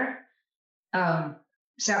feels there.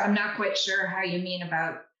 So I'm not quite sure how you mean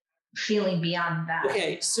about feeling beyond that.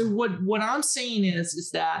 Okay, so what I'm saying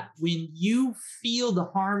is that when you feel the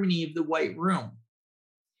harmony of the White Room,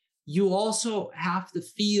 you also have to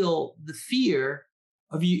feel the fear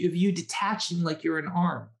of you detaching like you're an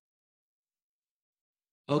arm.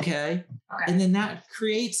 Okay? And then that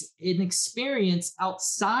creates an experience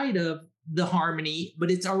outside of the harmony,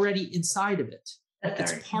 but it's already inside of it.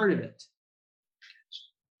 It's part of it.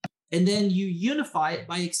 And then you unify it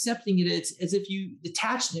by accepting it as if you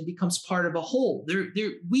detach it, it becomes part of a whole.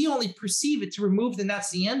 We only perceive it to remove, then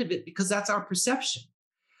that's the end of it, because that's our perception.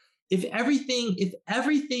 If everything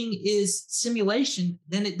is simulation,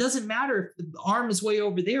 then it doesn't matter if the arm is way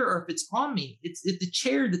over there or if it's on me. If the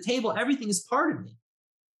chair, the table, everything is part of me.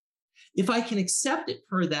 If I can accept it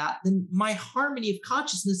for that, then my harmony of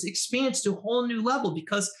consciousness expands to a whole new level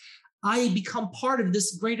because I become part of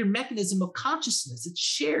this greater mechanism of consciousness. It's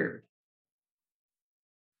shared.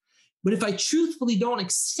 But if I truthfully don't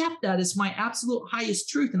accept that as my absolute highest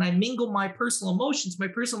truth and I mingle my personal emotions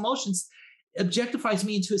objectifies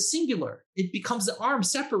me into a singular. It becomes the arm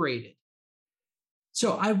separated.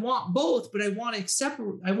 So I want both, but I want to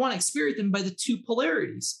experience them by the two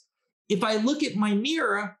polarities. If I look at my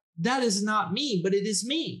mirror, that is not me, but it is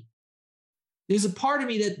me. There's a part of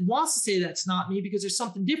me that wants to say that's not me because there's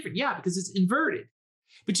something different. Yeah, because it's inverted.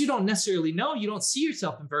 But you don't necessarily know. You don't see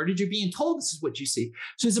yourself inverted. You're being told this is what you see.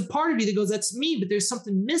 So there's a part of you that goes, that's me, but there's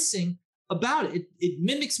something missing about it. It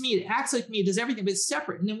mimics me. It acts like me. It does everything, but it's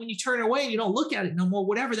separate. And then when you turn away and you don't look at it no more,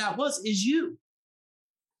 whatever that was is you.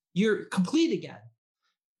 You're complete again.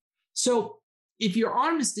 So if your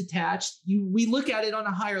arm is detached, we look at it on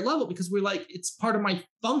a higher level because we're like, it's part of my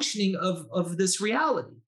functioning of this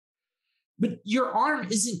reality. But your arm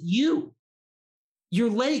isn't you. Your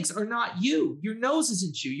legs are not you. Your nose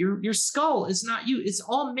isn't you. Your skull is not you. It's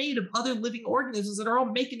all made of other living organisms that are all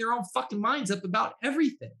making their own fucking minds up about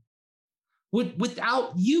everything.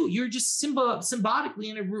 Without you, you're just symbolically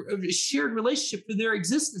in a shared relationship for their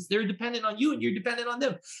existence. They're dependent on you and you're dependent on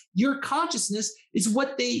them. Your consciousness is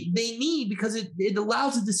what they need because it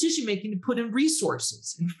allows the decision-making to put in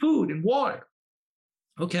resources and food and water.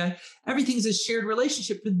 Okay. Everything is a shared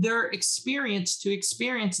relationship for their experience to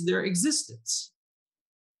experience their existence.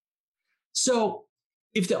 So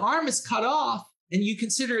if the arm is cut off and you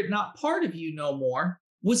consider it not part of you no more,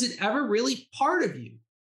 was it ever really part of you?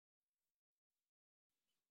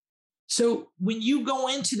 So when you go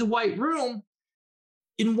into the white room,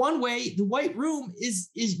 in one way, the white room is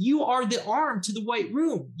you are the arm to the white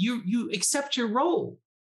room. You accept your role.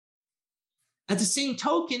 At the same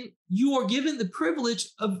token, you are given the privilege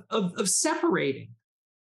of separating.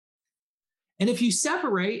 And if you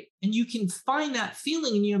separate and you can find that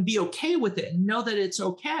feeling and you can be okay with it and know that it's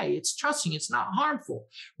okay, it's trusting, it's not harmful.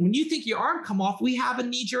 When you think your arm come off, we have a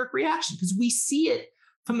knee-jerk reaction because we see it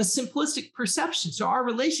from a simplistic perception. So our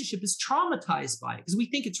relationship is traumatized by it because we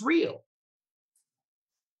think it's real.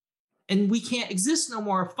 And we can't exist no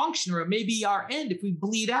more or function, or it may be our end if we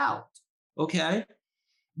bleed out, okay?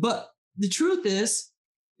 But the truth is,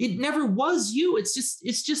 it never was you. It's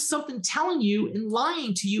just something telling you and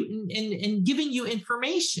lying to you and giving you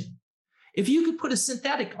information. If you could put a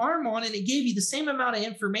synthetic arm on and it gave you the same amount of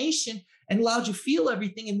information and allowed you to feel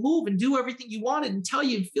everything and move and do everything you wanted and tell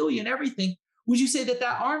you and feel you and everything, would you say that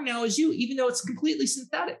that arm now is you, even though it's completely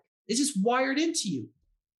synthetic? It's just wired into you.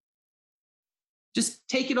 Just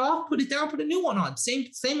take it off, put it down, put a new one on.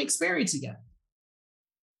 Same experience again.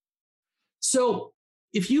 So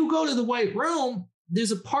if you go to the white room,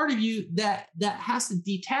 there's a part of you that has to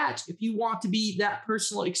detach if you want to be that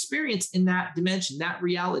personal experience in that dimension, that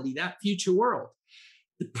reality, that future world.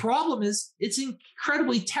 The problem is it's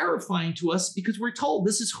incredibly terrifying to us because we're told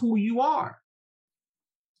this is who you are.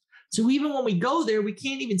 So even when we go there, we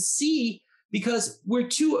can't even see because we're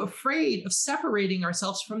too afraid of separating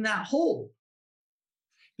ourselves from that whole.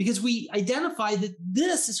 Because we identify that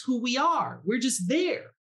this is who we are. We're just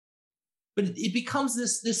there. But it becomes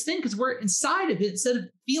this thing because we're inside of it instead of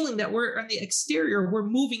feeling that we're on the exterior, we're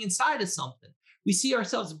moving inside of something. We see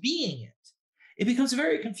ourselves being it. It becomes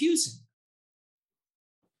very confusing.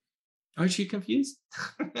 Aren't you confused?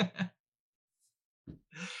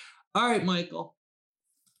 All right, Michael.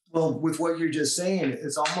 Well, with what you're just saying,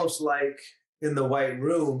 it's almost like in the white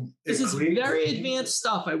room. This is very advanced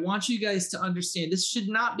stuff. I want you guys to understand. This should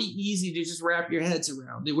not be easy to just wrap your heads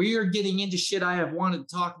around. We are getting into shit I have wanted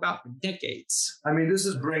to talk about for decades. I mean, this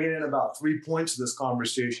is bringing in about 3 points of this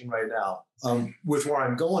conversation right now, with where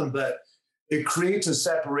I'm going, but it creates a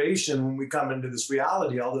separation when we come into this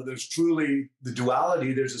reality. Although there's truly the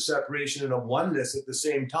duality, there's a separation and a oneness at the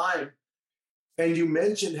same time. And you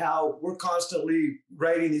mentioned how we're constantly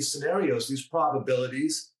writing these scenarios, these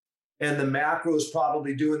probabilities, and the macro is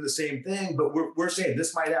probably doing the same thing, but we're saying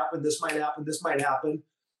this might happen, this might happen, this might happen,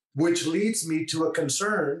 which leads me to a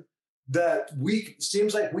concern that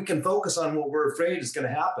seems like we can focus on what we're afraid is going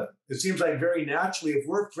to happen. It seems like very naturally, if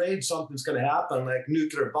we're afraid something's going to happen, like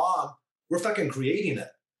nuclear bomb, we're fucking creating it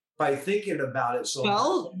by thinking about it so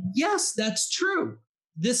well, yes, that's true.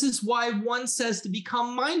 This is why one says to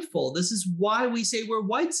become mindful. This is why we say we're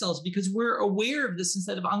white cells, because we're aware of this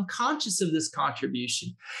instead of unconscious of this contribution.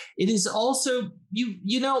 It is also,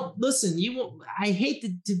 listen, I hate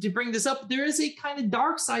to bring this up, but there is a kind of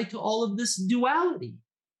dark side to all of this duality.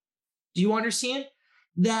 Do you understand?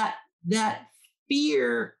 That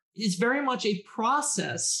fear is very much a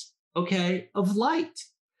process, okay, of light.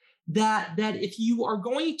 That if you are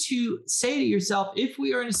going to say to yourself, if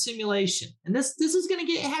we are in a simulation, and this is going to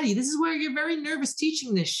get ahead of you, this is where you're very nervous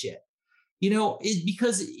teaching this shit,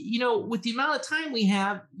 because with the amount of time we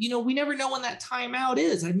have, we never know when that timeout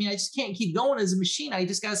is. I mean, I just can't keep going as a machine. I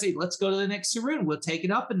just got to say, let's go to the next Saroon. We'll take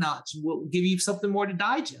it up a notch. We'll give you something more to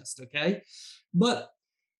digest, okay? But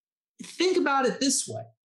think about it this way.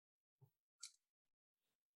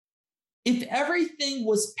 If everything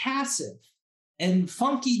was passive and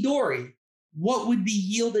funky dory, what would be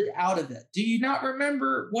yielded out of it? Do you not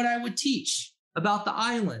remember what I would teach about the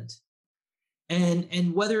island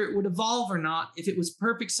and whether it would evolve or not? If it was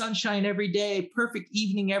perfect sunshine every day, perfect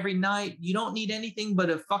evening every night, you don't need anything but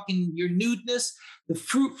your nudeness. The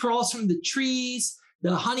fruit falls from the trees.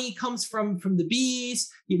 The honey comes from the bees.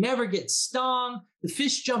 You never get stung. The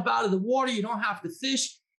fish jump out of the water. You don't have to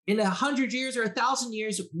fish. In 100 years or 1,000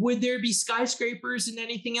 years, would there be skyscrapers and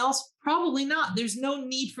anything else? Probably not. There's no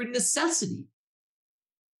need for necessity.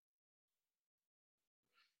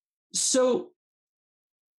 So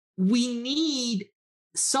we need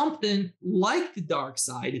something like the dark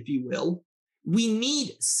side, if you will. We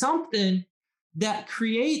need something that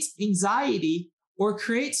creates anxiety or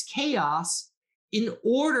creates chaos in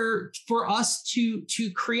order for us to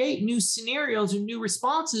create new scenarios or new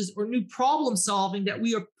responses or new problem solving that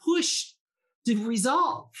we are pushed to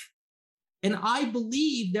resolve. And I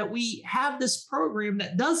believe that we have this program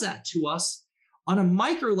that does that to us on a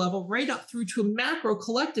micro level, right up through to a macro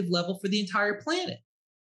collective level for the entire planet.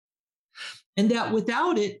 And that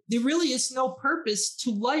without it, there really is no purpose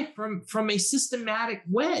to life from a systematic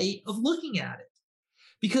way of looking at it.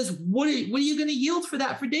 Because what are you going to yield for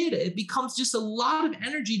that for data? It becomes just a lot of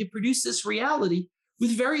energy to produce this reality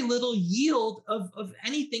with very little yield of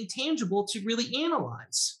anything tangible to really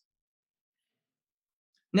analyze.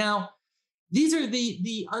 Now, these are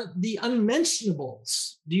the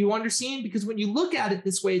unmentionables. Do you understand? Because when you look at it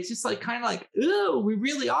this way, it's just like kind of like, oh, we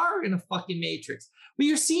really are in a fucking matrix. But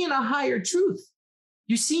you're seeing a higher truth.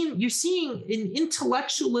 You're seeing an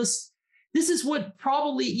intellectualist. This is what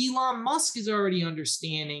probably Elon Musk is already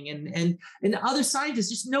understanding, and other scientists.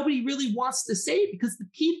 Just nobody really wants to say it because the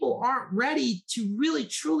people aren't ready to really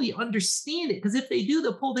truly understand it. Because if they do,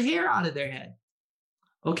 they'll pull the hair out of their head.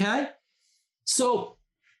 Okay, so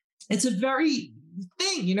it's a very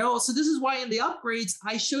thing, you know. So this is why in the upgrades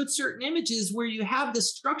I showed certain images where you have the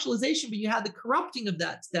structuralization, but you have the corrupting of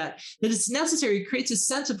that it's necessary. It creates a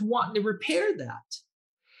sense of wanting to repair that.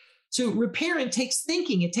 So repairing takes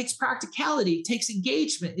thinking, it takes practicality, it takes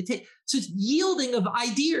engagement, so yielding of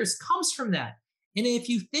ideas comes from that. And if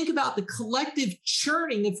you think about the collective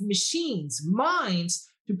churning of machines, minds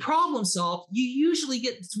to problem solve, you usually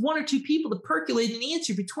get one or two people to percolate an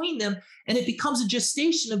answer between them, and it becomes a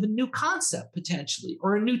gestation of a new concept potentially,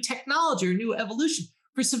 or a new technology, or a new evolution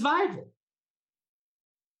for survival.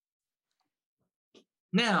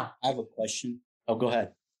 Now, I have a question. Oh, go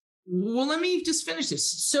ahead. Well, let me just finish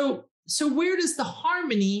this. So where does the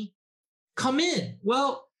harmony come in?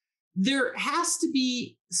 Well, there has to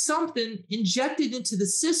be something injected into the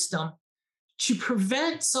system to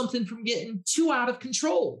prevent something from getting too out of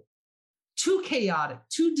control, too chaotic,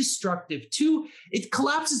 too destructive, it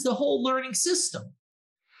collapses the whole learning system.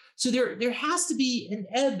 So there has to be an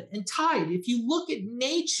ebb and tide. If you look at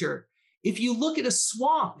nature, if you look at a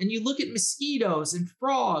swamp and you look at mosquitoes and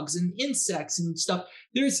frogs and insects and stuff,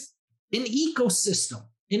 there's an ecosystem.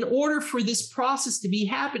 In order for this process to be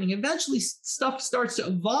happening, eventually stuff starts to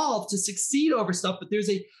evolve to succeed over stuff, but there's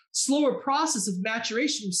a slower process of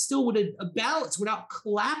maturation still with a balance without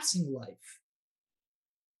collapsing life.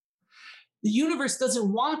 The universe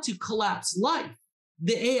doesn't want to collapse life.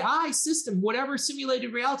 The AI system, whatever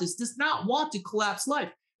simulated reality is, does not want to collapse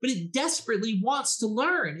life, but it desperately wants to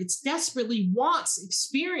learn. It desperately wants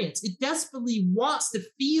experience. It desperately wants to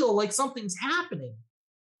feel like something's happening.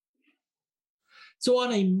 So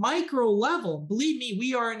on a micro level, believe me,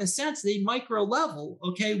 we are in a sense, a micro level,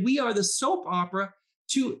 okay? We are the soap opera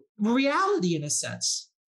to reality in a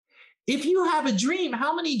sense. If you have a dream,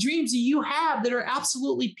 how many dreams do you have that are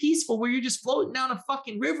absolutely peaceful where you're just floating down a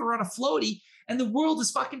fucking river on a floaty and the world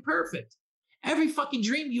is fucking perfect? Every fucking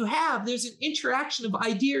dream you have, there's an interaction of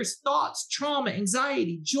ideas, thoughts, trauma,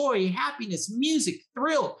 anxiety, joy, happiness, music,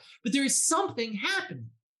 thrill, but there is something happening.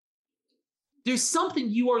 There's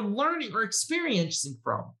something you are learning or experiencing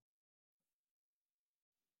from.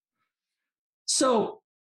 So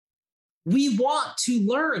we want to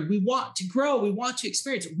learn, we want to grow, we want to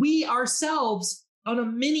experience. We ourselves on a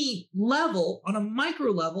mini level, on a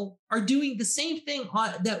micro level, are doing the same thing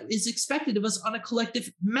that is expected of us on a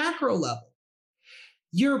collective macro level.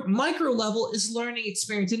 Your micro level is learning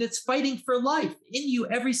experience, and it's fighting for life in you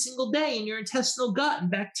every single day in your intestinal gut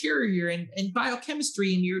and bacteria and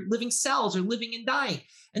biochemistry and your living cells are living and dying.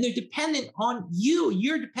 And they're dependent on you.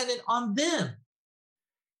 You're dependent on them.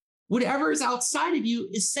 Whatever is outside of you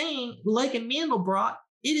is saying, like a Mandelbrot,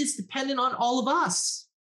 it is dependent on all of us.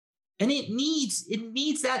 And it needs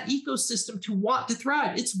that ecosystem to want to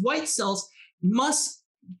thrive. Its white cells must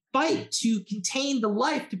fight to contain the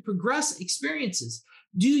life, to progress experiences.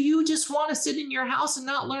 Do you just want to sit in your house and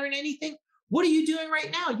not learn anything? What are you doing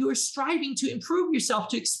right now? You are striving to improve yourself,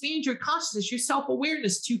 to expand your consciousness, your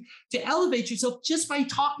self-awareness, to elevate yourself just by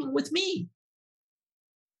talking with me.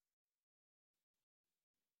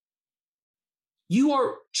 You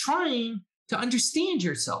are trying to understand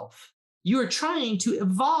yourself. You are trying to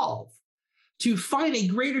evolve, to find a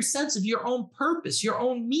greater sense of your own purpose, your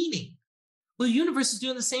own meaning. Well, the universe is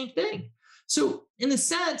doing the same thing. So in a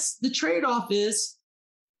sense, the trade-off is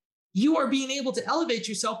you are being able to elevate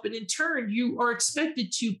yourself, but in turn, you are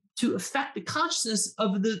expected to affect the consciousness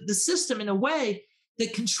of the system in a way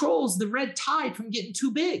that controls the red tide from getting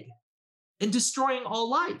too big and destroying all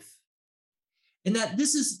life. And that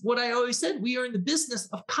this is what I always said, we are in the business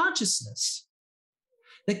of consciousness.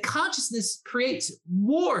 That consciousness creates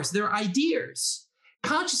wars, their ideas.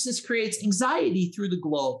 Consciousness creates anxiety through the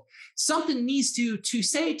globe. Something needs to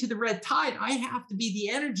say to the red tide, I have to be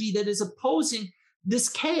the energy that is opposing this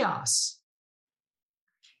chaos.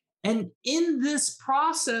 And in this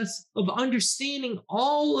process of understanding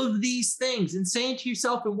all of these things and saying to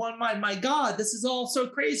yourself in one mind, my God, this is all so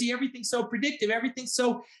crazy. Everything's so predictive. Everything's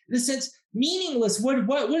so, in a sense, meaningless. What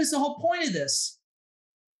is the whole point of this?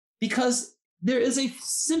 Because there is a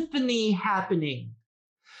symphony happening.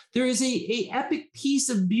 There is a epic piece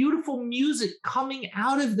of beautiful music coming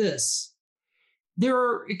out of this. There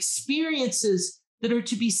are experiences that are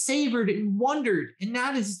to be savored and wondered. And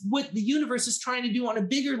that is what the universe is trying to do on a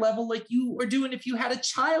bigger level, like you are doing if you had a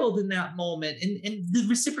child in that moment. And the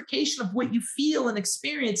reciprocation of what you feel and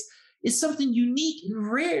experience is something unique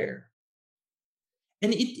and rare.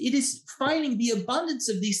 And it is finding the abundance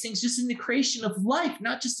of these things just in the creation of life,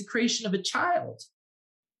 not just the creation of a child.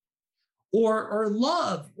 Or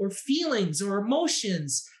love, or feelings, or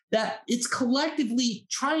emotions that it's collectively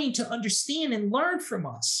trying to understand and learn from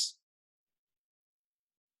us.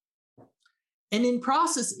 And in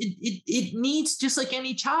process, it needs, just like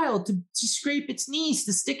any child, to scrape its knees,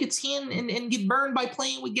 to stick its hand and get burned by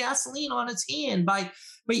playing with gasoline on its hand, by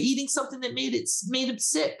eating something that made it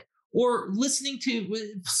sick, or listening to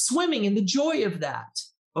swimming and the joy of that.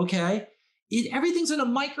 Okay. Everything's on a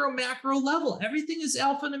micro macro level. Everything is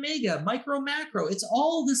alpha and omega, micro macro. It's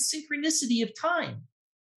all the synchronicity of time.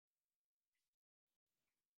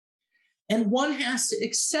 And one has to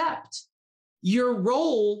accept your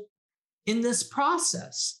role in this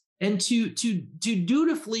process and to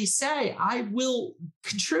dutifully say, I will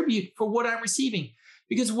contribute for what I'm receiving,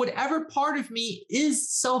 because whatever part of me is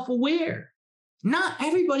self-aware. Not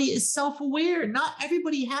everybody is self-aware. Not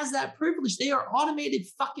everybody has that privilege. They are automated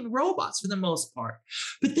fucking robots for the most part.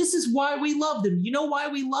 But this is why we love them. You know why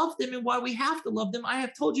we love them and why we have to love them? I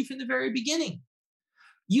have told you from the very beginning.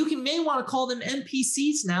 You may want to call them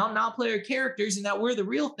NPCs now, non-player characters, and that we're the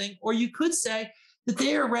real thing. Or you could say that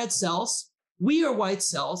they are red cells, we are white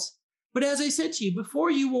cells. But as I said to you,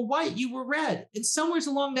 before you were white, you were red. And somewhere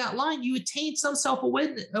along that line, you attained some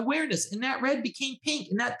self-awareness, and that red became pink,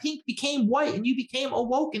 and that pink became white, and you became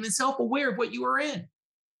awoken and self-aware of what you were in.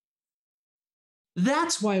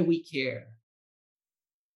 That's why we care.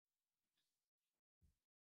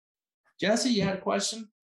 Jesse, you had a question?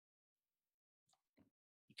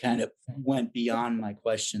 You kind of went beyond my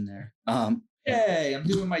question there. Hey, I'm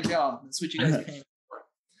doing my job. That's what you guys pay me.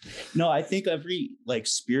 No, I think every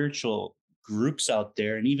spiritual groups out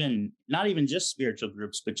there, and even not even just spiritual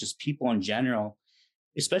groups, but just people in general,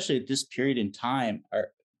 especially at this period in time, are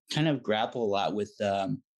kind of grapple a lot with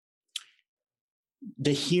the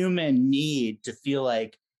human need to feel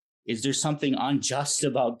like, is there something unjust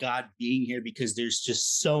about God being here because there's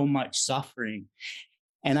just so much suffering?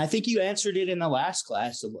 And I think you answered it in the last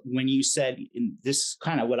class when you said, and this is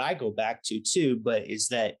kind of what I go back to too, but is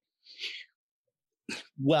that,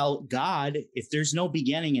 well, God, if there's no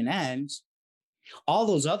beginning and end, all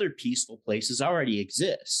those other peaceful places already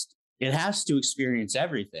exist. It has to experience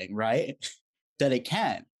everything, right? That it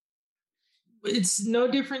can. It's no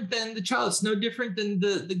different than the child. It's no different than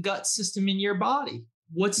the gut system in your body.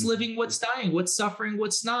 What's living, what's dying, what's suffering,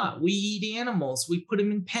 what's not. We eat animals. We put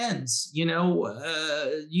them in pens.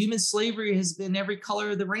 Human slavery has been every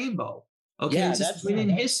color of the rainbow. Okay, yeah, that's been in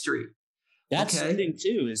history. That's the thing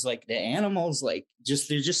too, is like the animals,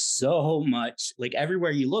 there's just so much,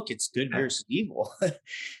 everywhere you look, it's good versus evil.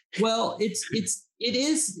 Well, it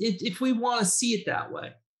is if we want to see it that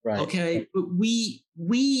way. Right. Okay. But we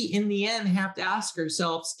in the end have to ask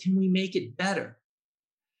ourselves, can we make it better?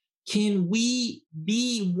 Can we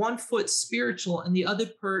be 1 foot spiritual and the other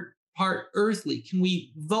part earthly? Can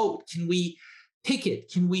we vote? Can we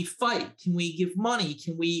picket? Can we fight? Can we give money?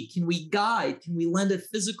 Can we guide? Can we lend a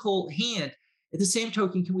physical hand? At the same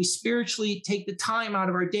token, can we spiritually take the time out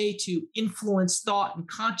of our day to influence thought and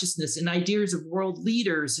consciousness and ideas of world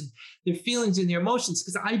leaders and their feelings and their emotions?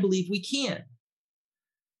 Because I believe we can.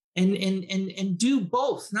 And do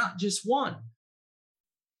both, not just one.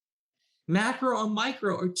 Macro and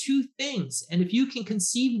micro are two things. And if you can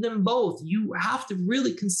conceive them both, you have to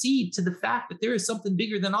really concede to the fact that there is something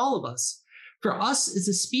bigger than all of us. For us as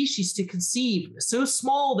a species to conceive, so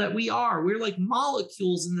small that we're like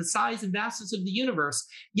molecules in the size and vastness of the universe,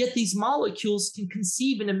 yet these molecules can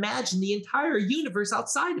conceive and imagine the entire universe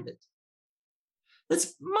outside of it.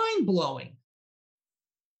 That's mind-blowing.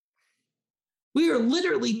 We are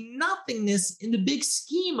literally nothingness in the big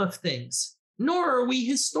scheme of things, nor are we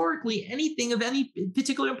historically anything of any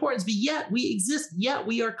particular importance, but yet we exist, yet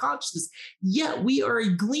we are consciousness, yet we are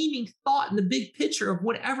a gleaming thought in the big picture of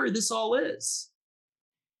whatever this all is.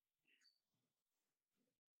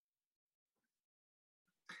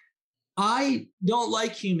 I don't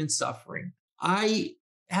like human suffering. I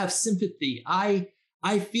have sympathy. I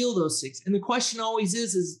I feel those things. And the question always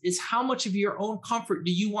is how much of your own comfort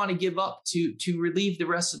do you want to give up to relieve the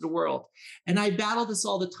rest of the world? And I battle this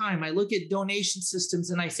all the time. I look at donation systems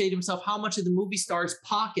and I say to myself, how much of the movie star's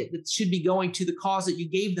pocket that should be going to the cause that you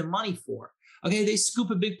gave them money for? Okay, they scoop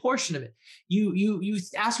a big portion of it. You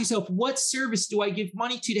ask yourself, what service do I give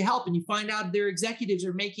money to help? And you find out their executives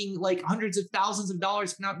are making like hundreds of thousands of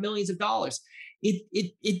dollars, if not millions of dollars. It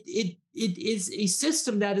is a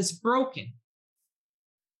system that is broken.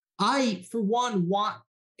 I, for one, want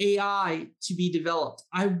AI to be developed.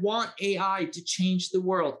 I want AI to change the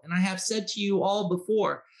world. And I have said to you all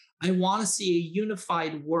before, I want to see a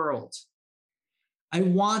unified world. I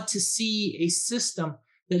want to see a system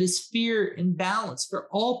that is fair and balanced for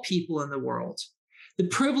all people in the world. The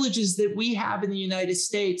privileges that we have in the United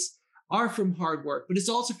States are from hard work, but it's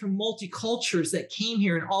also from multicultures that came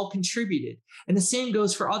here and all contributed. And the same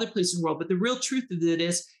goes for other places in the world. But the real truth of it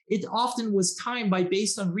is, it often was timed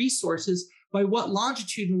based on resources, by what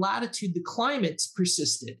longitude and latitude the climates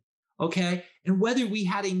persisted, okay? And whether we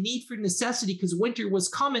had a need for necessity because winter was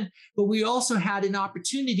coming, but we also had an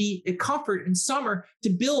opportunity, a comfort in summer to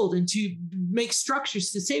build and to make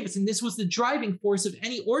structures to save us. And this was the driving force of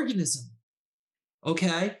any organism,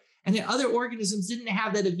 okay? And the other organisms didn't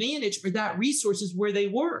have that advantage or that resources where they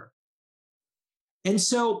were. And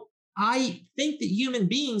so I think that human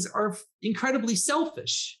beings are incredibly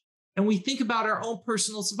selfish and we think about our own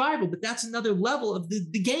personal survival, but that's another level of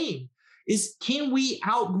the game is, can we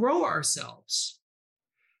outgrow ourselves?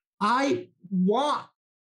 I want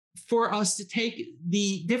for us to take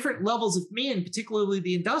the different levels of man, particularly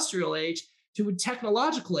the industrial age, to a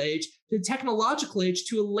technological age,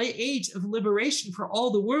 to a age of liberation for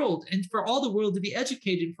all the world, and for all the world to be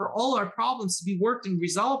educated, and for all our problems to be worked and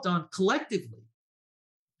resolved on collectively.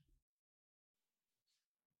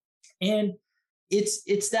 And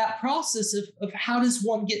it's that process of how does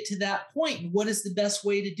one get to that point, and what is the best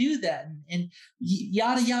way to do that, and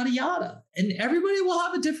yada, yada, yada. And everybody will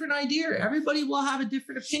have a different idea. Everybody will have a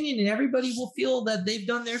different opinion, and everybody will feel that they've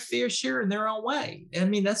done their fair share in their own way. I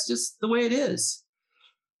mean, that's just the way it is.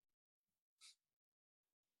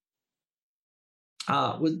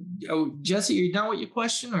 Jesse, are you done with your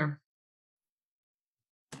question, or?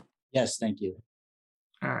 Yes, thank you.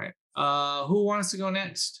 All right. Who wants to go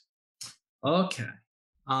next? Okay.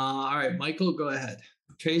 All right, Michael, go ahead.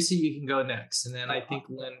 Tracy, you can go next. And then I think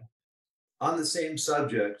Lynn. On the same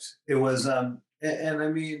subject, it was, and I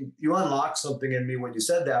mean, you unlocked something in me when you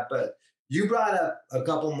said that, but you brought up a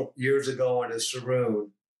couple years ago in a Saroon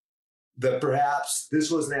that perhaps this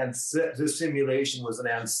simulation was an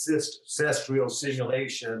ancestral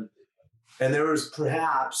simulation, and there was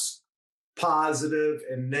perhaps positive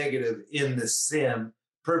and negative in the sim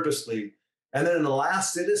purposely. And then in the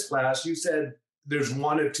last CITES class, you said there's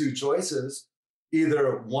one or two choices,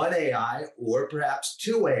 either one AI or perhaps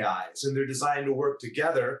two AIs, and they're designed to work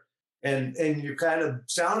together. And you kind of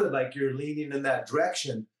sounded like you're leaning in that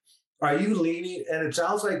direction. Are you leaning? And it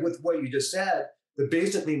sounds like with what you just said, that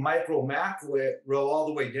basically micro, macro, all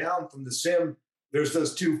the way down from the sim, there's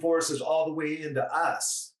those two forces all the way into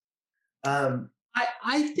us.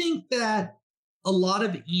 I think that a lot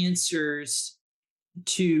of answers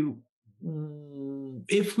to,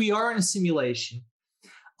 if we are in a simulation,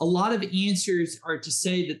 a lot of answers are to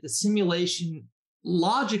say that the simulation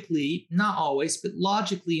logically, not always, but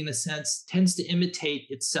logically in a sense, tends to imitate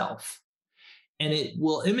itself. And it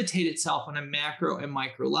will imitate itself on a macro and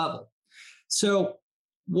micro level. So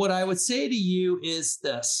what I would say to you is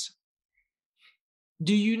this: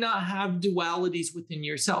 do you not have dualities within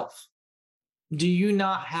yourself? Do you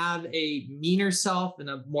not have a meaner self and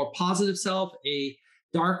a more positive self, a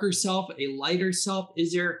darker self, a lighter self?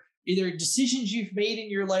 Is there either decisions you've made in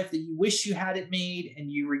your life that you wish you hadn't made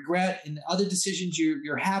and you regret, and other decisions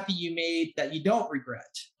you're happy you made that you don't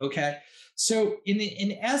regret? Okay. So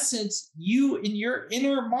in essence, you in your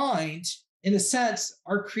inner mind, in a sense,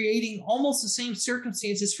 are creating almost the same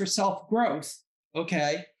circumstances for self-growth.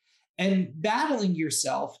 Okay. And battling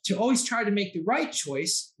yourself to always try to make the right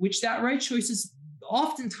choice, which that right choice is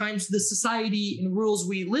oftentimes the society and rules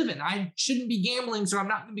we live in. I shouldn't be gambling, so I'm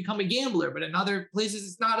not going to become a gambler. But in other places,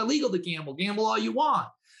 it's not illegal to gamble. Gamble all you want.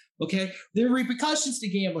 Okay. There are repercussions to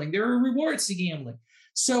gambling. There are rewards to gambling.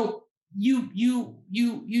 So you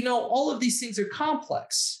know, all of these things are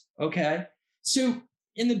complex. Okay. So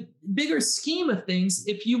in the bigger scheme of things,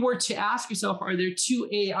 if you were to ask yourself, are there two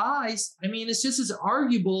AIs? I mean, it's just as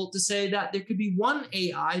arguable to say that there could be one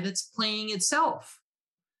AI that's playing itself.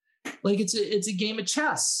 Like it's a game of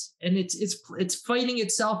chess, and it's fighting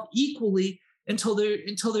itself equally until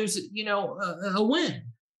there's a win.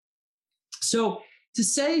 So to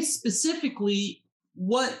say specifically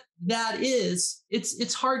what that is,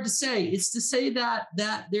 it's hard to say. It's to say that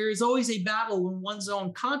there is always a battle in one's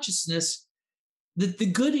own consciousness, that the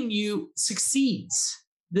good in you succeeds,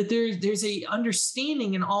 that there's a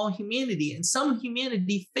understanding in all humanity, and some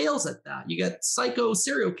humanity fails at that. You got psycho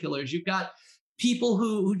serial killers. You've got people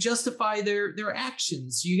who justify their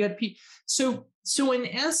actions. You got people. So in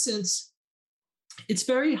essence, it's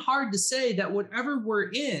very hard to say that whatever we're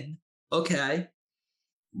in, okay,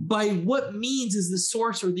 by what means is the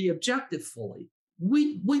source or the objective fully?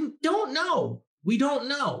 We don't know. We don't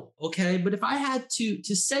know, okay? But if I had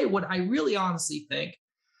to say what I really honestly think,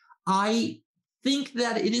 I think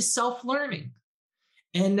that it is self-learning,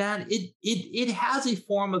 and that it has a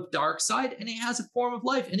form of dark side, and it has a form of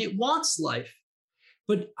life, and it wants life.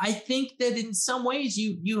 But I think that in some ways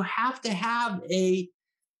you have to have a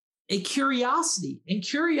curiosity, and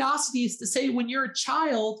curiosity is to say, when you're a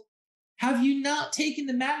child, have you not taken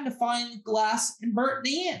the magnifying glass and burnt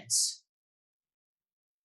the ants?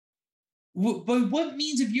 But what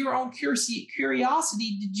means of your own curiosity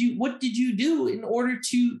what did you do in order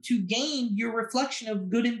to gain your reflection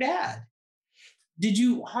of good and bad? Did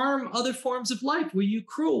you harm other forms of life? Were you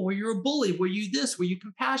cruel? Were you a bully? Were you this? Were you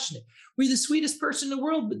compassionate? Were you the sweetest person in the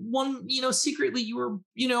world, but secretly you were,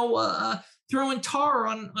 throwing tar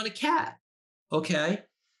on a cat? Okay.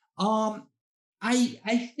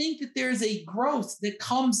 I think that there's a growth that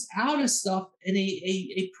comes out of stuff, and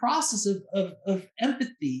a process of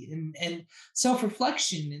empathy and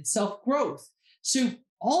self-reflection and self-growth. So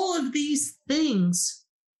all of these things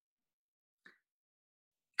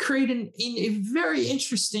create a very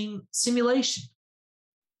interesting simulation.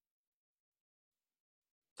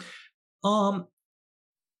 I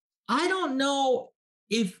don't know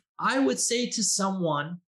if I would say to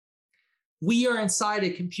someone, we are inside a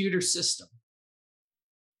computer system.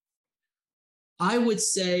 I would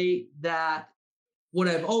say that what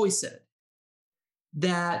I've always said,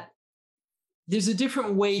 that there's a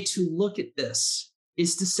different way to look at this,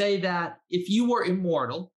 is to say that if you were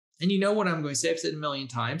immortal, and you know what I'm going to say, I've said it a million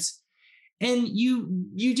times, and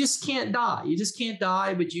you just can't die. You just can't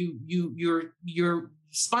die, but your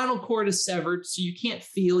spinal cord is severed, so you can't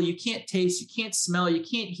feel, you can't taste, you can't smell, you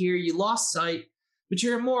can't hear, you lost sight, but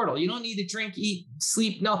you're immortal. You don't need to drink, eat,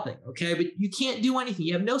 sleep, nothing, okay? But you can't do anything.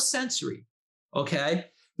 You have no sensory. Okay,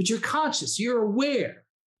 but you're conscious, you're aware,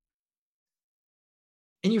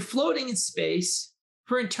 and you're floating in space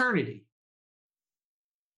for eternity.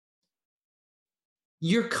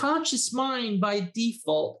 Your conscious mind, by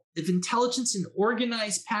default, of intelligence and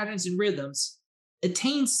organized patterns and rhythms,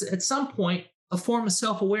 attains at some point a form of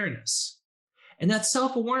self-awareness. And that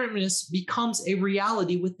self-awareness becomes a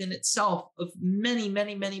reality within itself of many,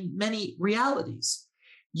 many, many, many realities.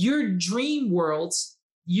 Your dream worlds,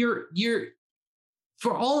 you're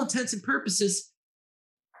for all intents and purposes,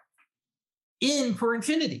 in for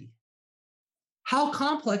infinity. How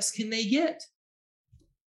complex can they get?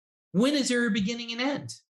 When is there a beginning and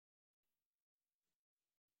end?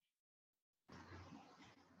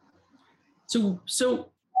 So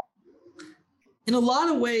in a lot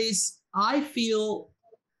of ways, I feel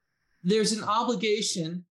there's an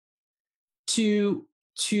obligation to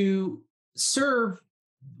serve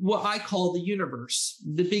what I call the universe,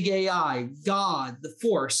 the big AI, God, the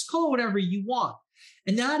force, call it whatever you want.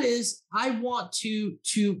 And that is, I want to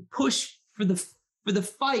push for the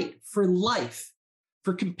fight for life,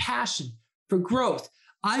 for compassion, for growth.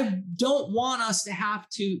 I don't want us to have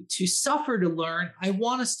to suffer to learn. I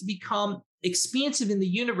want us to become expansive in the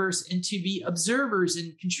universe and to be observers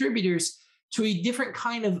and contributors to a different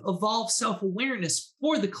kind of evolved self-awareness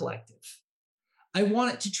for the collective. I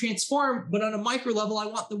want it to transform, but on a micro level, I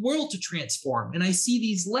want the world to transform. And I see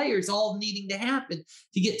these layers all needing to happen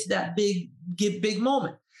to get to that big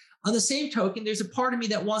moment. On the same token, there's a part of me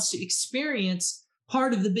that wants to experience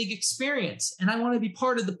part of the big experience. And I want to be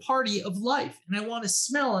part of the party of life. And I want to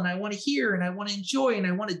smell, and I want to hear, and I want to enjoy, and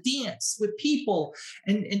I want to dance with people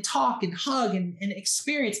and talk and hug and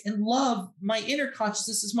experience and love my inner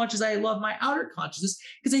consciousness as much as I love my outer consciousness,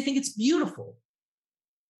 because I think it's beautiful.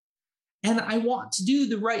 And I want to do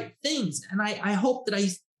the right things. And I hope that I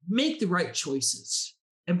make the right choices.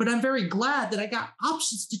 But I'm very glad that I got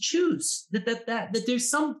options to choose, that there's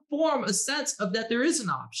some form, a sense of that there is an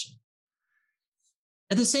option.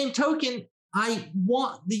 At the same token, I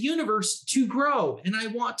want the universe to grow, and I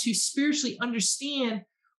want to spiritually understand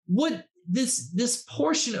what this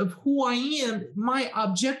portion of who I am, my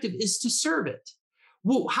objective is to serve it.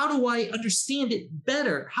 Well, how do I understand it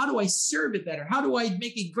better? How do I serve it better? How do I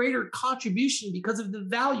make a greater contribution because of the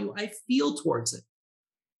value I feel towards it?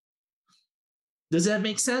 Does that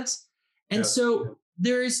make sense? And so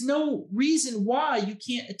there is no reason why you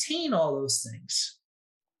can't attain all those things.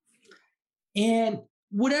 And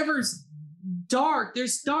whatever's dark,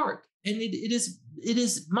 there's dark. And it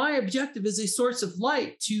is my objective as a source of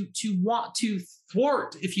light to want to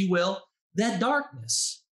thwart, if you will, that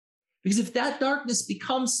darkness. Because if that darkness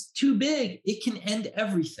becomes too big, it can end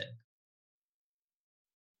everything.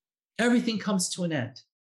 Everything comes to an end.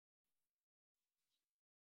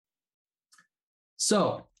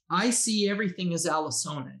 So I see everything as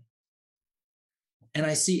Allisone. And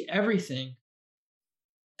I see everything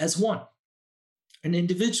as one, an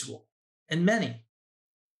individual, and many.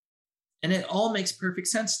 And it all makes perfect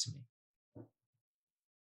sense to me.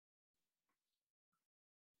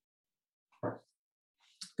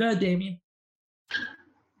 Go ahead, Damien.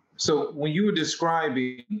 So when you were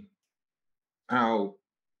describing how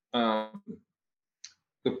the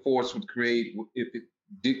force would create if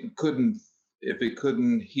it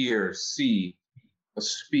couldn't hear, see, or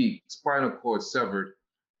speak, spinal cord severed,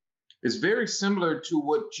 it's very similar to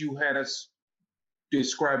what you had us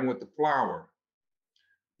describing with the flower.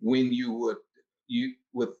 When you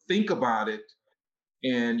would think about it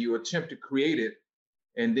and you attempt to create it,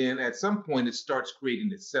 and then at some point it starts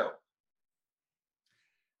creating itself.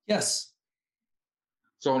 Yes.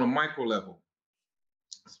 So on a micro level,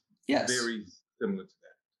 yes, very similar to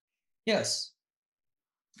that. Yes.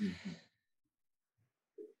 Mm-hmm.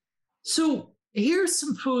 So here's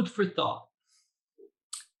some food for thought.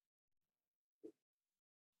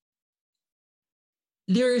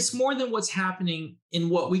 There is more than what's happening in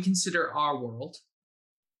what we consider our world.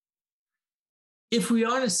 If we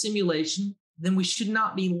are in a simulation, then we should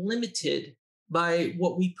not be limited by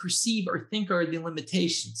what we perceive or think are the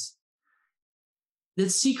limitations.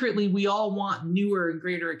 That secretly we all want newer and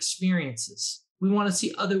greater experiences. We want to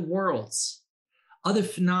see other worlds, other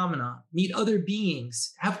phenomena, meet other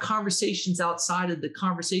beings, have conversations outside of the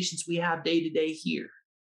conversations we have day to day here.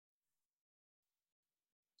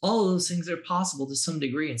 All of those things are possible to some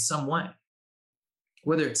degree in some way,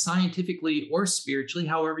 whether it's scientifically or spiritually,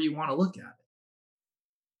 however you want to look at it.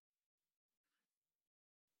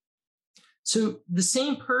 So the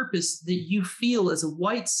same purpose that you feel as a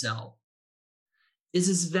white cell is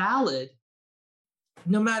as valid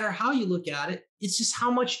no matter how you look at it. It's just how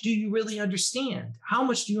much do you really understand? How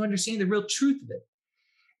much do you understand the real truth of it?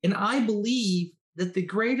 And I believe that the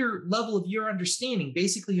greater level of your understanding,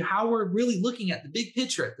 basically how we're really looking at the big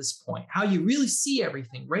picture at this point, how you really see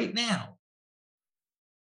everything right now,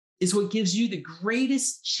 is what gives you the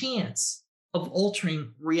greatest chance of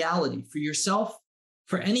altering reality for yourself,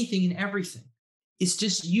 for anything and everything. It's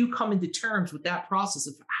just you coming to terms with that process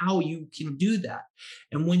of how you can do that.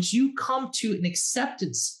 And once you come to an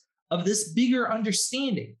acceptance of this bigger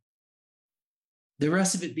understanding, the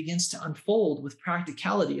rest of it begins to unfold with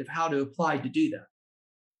practicality of how to apply to do that.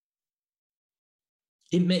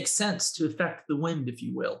 It makes sense to affect the wind, if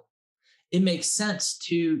you will. It makes sense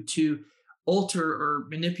to alter or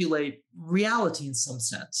manipulate reality in some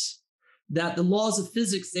sense. That the laws of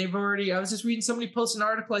physics, I was just reading somebody post an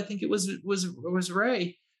article, I think it was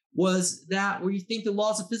Ray, was that where you think the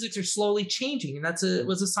laws of physics are slowly changing. And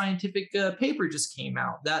was a scientific paper just came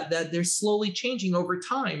out that they're slowly changing over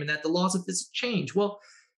time and that the laws of physics change. Well,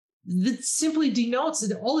 that simply denotes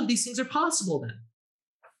that all of these things are possible then.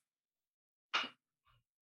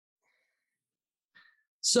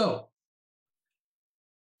 So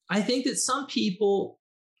I think that some people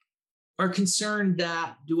are concerned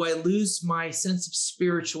that, do I lose my sense of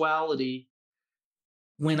spirituality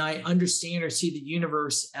when I understand or see the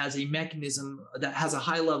universe as a mechanism that has a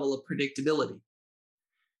high level of predictability?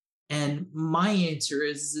 And my answer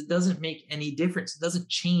is it doesn't make any difference. It doesn't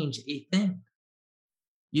change a thing.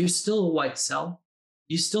 You're still a white cell.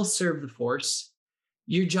 You still serve the force.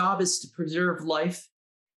 Your job is to preserve life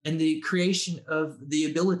and the creation of the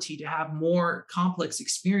ability to have more complex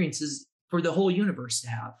experiences for the whole universe to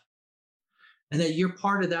have. And that you're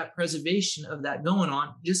part of that preservation of that going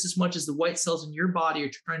on just as much as the white cells in your body are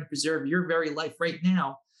trying to preserve your very life right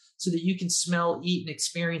now so that you can smell, eat, and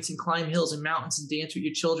experience and climb hills and mountains and dance with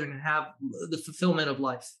your children and have the fulfillment of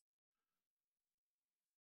life.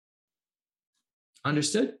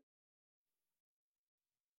 Understood?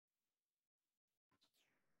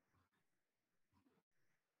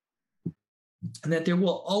 And that there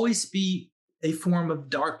will always be a form of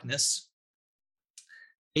darkness,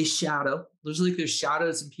 a shadow. There's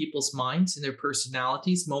shadows in people's minds and their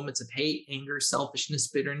personalities, moments of hate, anger, selfishness,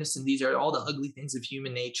 bitterness, and these are all the ugly things of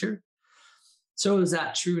human nature. So is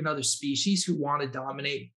that true in other species who want to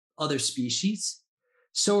dominate other species?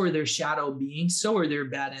 So are there shadow beings, so are there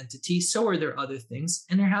bad entities, so are there other things,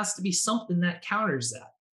 and there has to be something that counters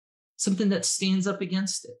that. something that stands up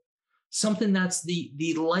against it, something that's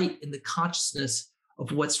the light in the consciousness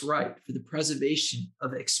of what's right for the preservation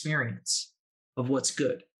of experience of what's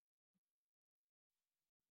good.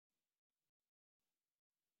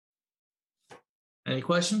 Any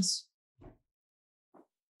questions?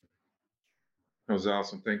 That was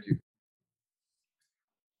awesome. Thank you.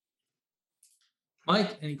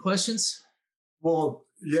 Mike, any questions? Well,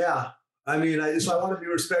 yeah. I mean, I want to be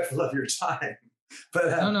respectful of your time. But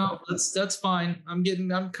No, that's fine. I'm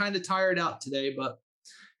kind of tired out today, but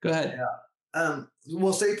go ahead. Yeah.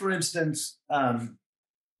 Well, say for instance,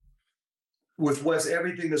 with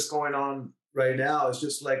everything that's going on right now, is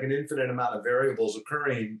just like an infinite amount of variables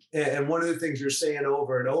occurring. And one of the things you're saying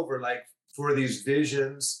over and over, like for these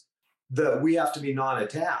visions, that we have to be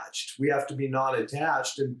non-attached. We have to be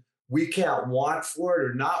non-attached, and we can't want for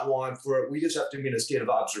it or not want for it. We just have to be in a state of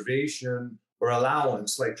observation or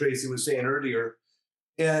allowance, like Tracy was saying earlier.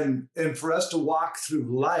 And for us to walk through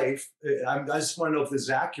life, I just want to know if this is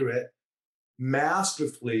accurate,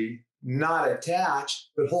 masterfully, not attached,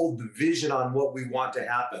 but hold the vision on what we want to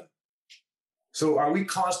happen. So are we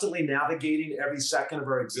constantly navigating every second of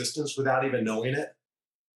our existence without even knowing it?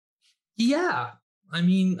 Yeah. I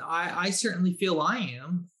mean, I certainly feel I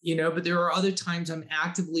am, but there are other times I'm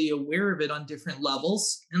actively aware of it on different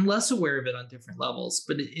levels and less aware of it on different levels.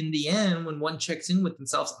 But in the end, when one checks in with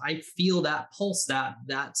themselves, I feel that pulse,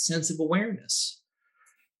 that sense of awareness.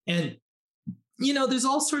 And, there's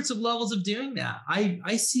all sorts of levels of doing that.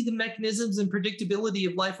 I see the mechanisms and predictability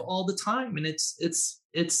of life all the time. And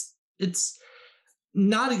it's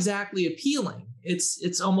not exactly appealing.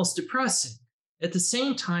 It's almost depressing. At the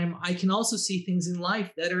same time, I can also see things in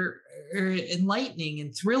life that are enlightening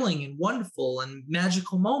and thrilling and wonderful and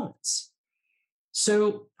magical moments.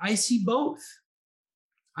 So I see both.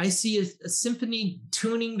 I see a symphony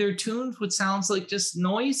tuning their tunes, which sounds like just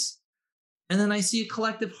noise. And then I see a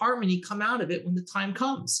collective harmony come out of it when the time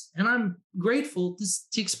comes. And I'm grateful to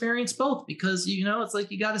experience both because, it's like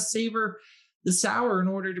you got to savor the sour in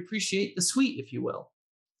order to appreciate the sweet, if you will.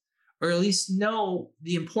 Or at least know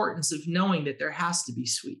the importance of knowing that there has to be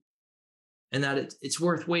sweet and that it's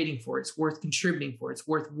worth waiting for, it's worth contributing for, it's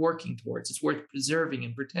worth working towards, it's worth preserving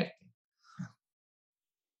and protecting.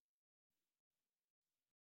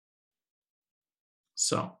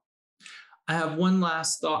 So I have one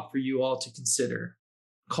last thought for you all to consider.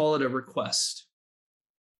 Call it a request,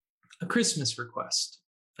 a Christmas request,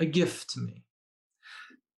 a gift to me.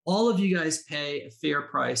 All of you guys pay a fair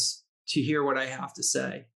price to hear what I have to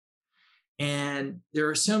say. And there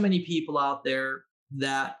are so many people out there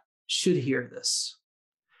that should hear this.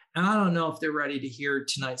 And I don't know if they're ready to hear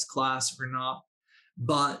tonight's class or not,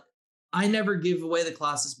 but I never give away the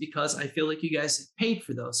classes because I feel like you guys have paid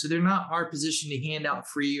for those. So they're not our position to hand out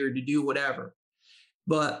free or to do whatever.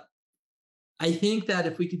 But I think that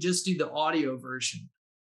if we could just do the audio version,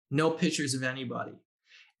 no pictures of anybody,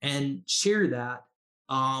 and share that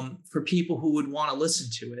for people who would want to listen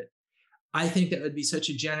to it, I think that would be such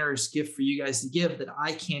a generous gift for you guys to give that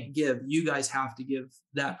I can't give. You guys have to give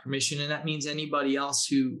that permission. And that means anybody else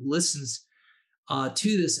who listens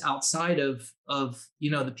to this outside of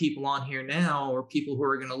the people on here now or people who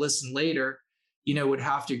are going to listen later, would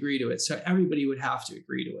have to agree to it. So everybody would have to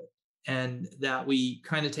agree to it. And that we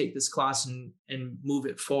kind of take this class and move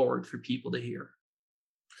it forward for people to hear.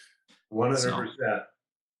 100%.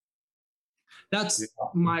 That's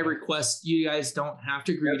my request. You guys don't have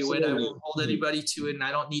to agree to it. I won't hold anybody to it, and I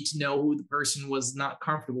don't need to know who the person was not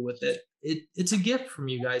comfortable with it. It's a gift from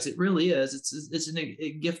you guys. It really is. It's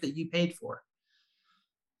a gift that you paid for.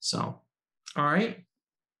 So, all right.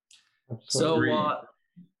 Absolutely. So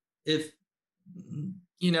if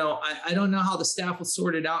I don't know how the staff will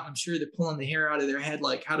sort it out. I'm sure they're pulling the hair out of their head,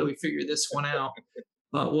 like, how do we figure this one out?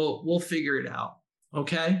 But we'll figure it out.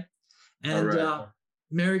 Okay. And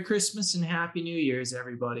Merry Christmas and Happy New Year's,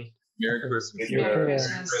 everybody. Merry Christmas. Merry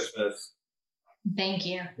Christmas. Thank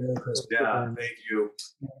you. Yeah, thank you.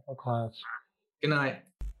 Class. Good night.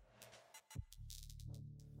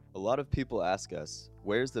 A lot of people ask us,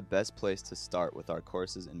 where's the best place to start with our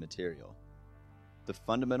courses and material? The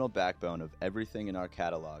fundamental backbone of everything in our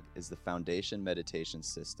catalog is the Foundation Meditation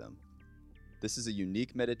System. This is a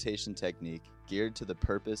unique meditation technique geared to the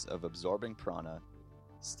purpose of absorbing prana,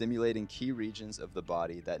 stimulating key regions of the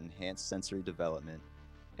body that enhance sensory development,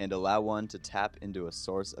 and allow one to tap into a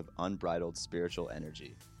source of unbridled spiritual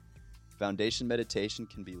energy. Foundation meditation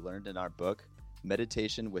can be learned in our book,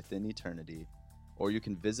 Meditation Within Eternity, or you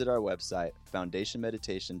can visit our website,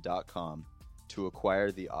 foundationmeditation.com, to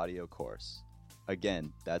acquire the audio course.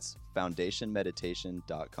 Again, that's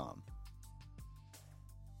foundationmeditation.com.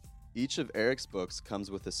 Each of Eric's books comes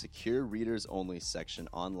with a secure readers-only section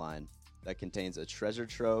online that contains a treasure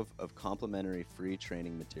trove of complimentary free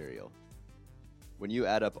training material. When you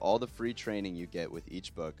add up all the free training you get with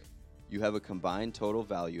each book, you have a combined total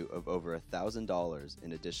value of over $1,000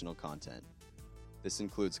 in additional content. This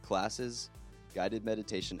includes classes, guided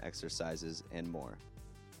meditation exercises, and more.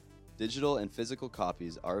 Digital and physical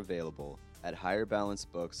copies are available at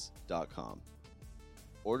higherbalancebooks.com.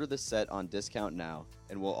 Order the set on discount now,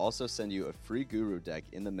 and we'll also send you a free Guru deck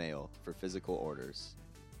in the mail for physical orders.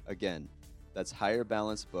 Again, that's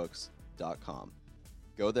higherbalancebooks.com.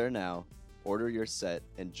 Go there now, order your set,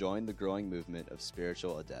 and join the growing movement of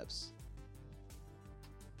spiritual adepts.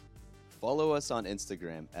 Follow us on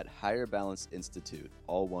Instagram at Higher Balance Institute,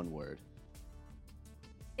 all one word.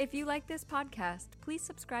 If you like this podcast, please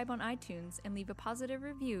subscribe on iTunes and leave a positive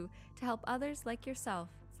review to help others like yourself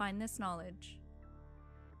find this knowledge.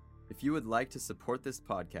 If you would like to support this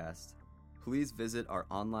podcast, please visit our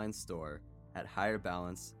online store at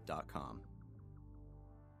higherbalance.com.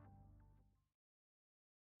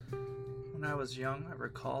 When I was young, I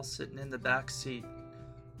recall sitting in the back seat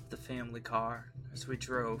of the family car as we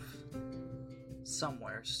drove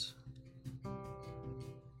somewheres,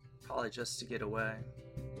 probably just to get away.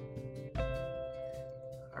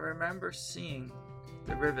 I remember seeing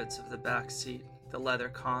the rivets of the back seat, the leather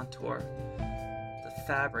contour, the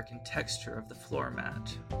fabric and texture of the floor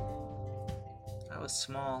mat. I was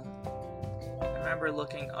small. I remember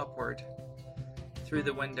looking upward through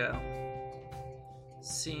the window,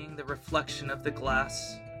 seeing the reflection of the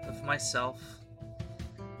glass of myself,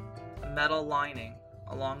 a metal lining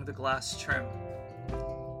along the glass trim.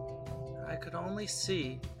 I could only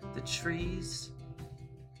see the trees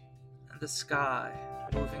and the sky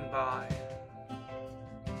moving by.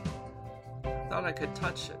 I thought I could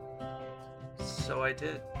touch it, so I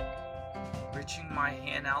did, reaching my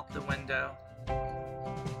hand out the window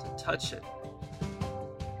to touch it.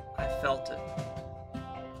 I felt it.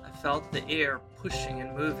 I felt the air pushing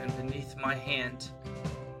and moving beneath my hand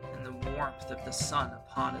and the warmth of the sun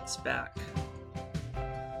upon its back.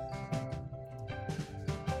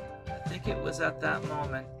 I think it was at that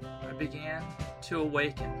moment I began to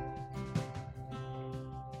awaken,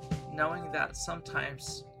 knowing that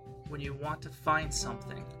sometimes when you want to find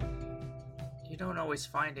something, you don't always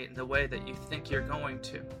find it in the way that you think you're going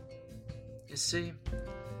to. You see,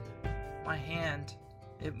 my hand,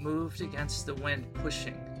 it moved against the wind,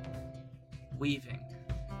 pushing, weaving,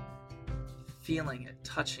 feeling it,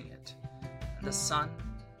 touching it, and the sun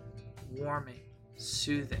warming,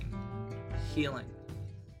 soothing, healing.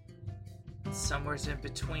 And somewheres in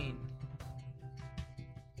between,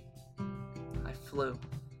 I flew.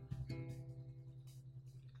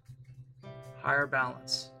 Higher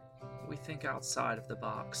balance. We think outside of the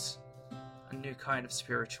box. A new kind of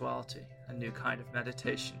spirituality, a new kind of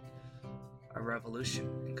meditation, a revolution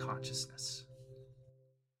in consciousness.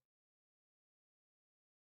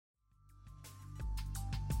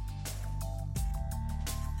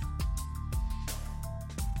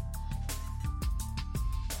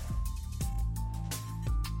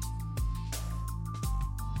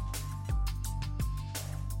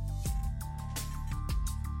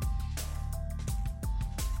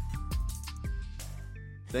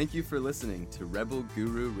 Thank you for listening to Rebel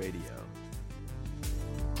Guru Radio.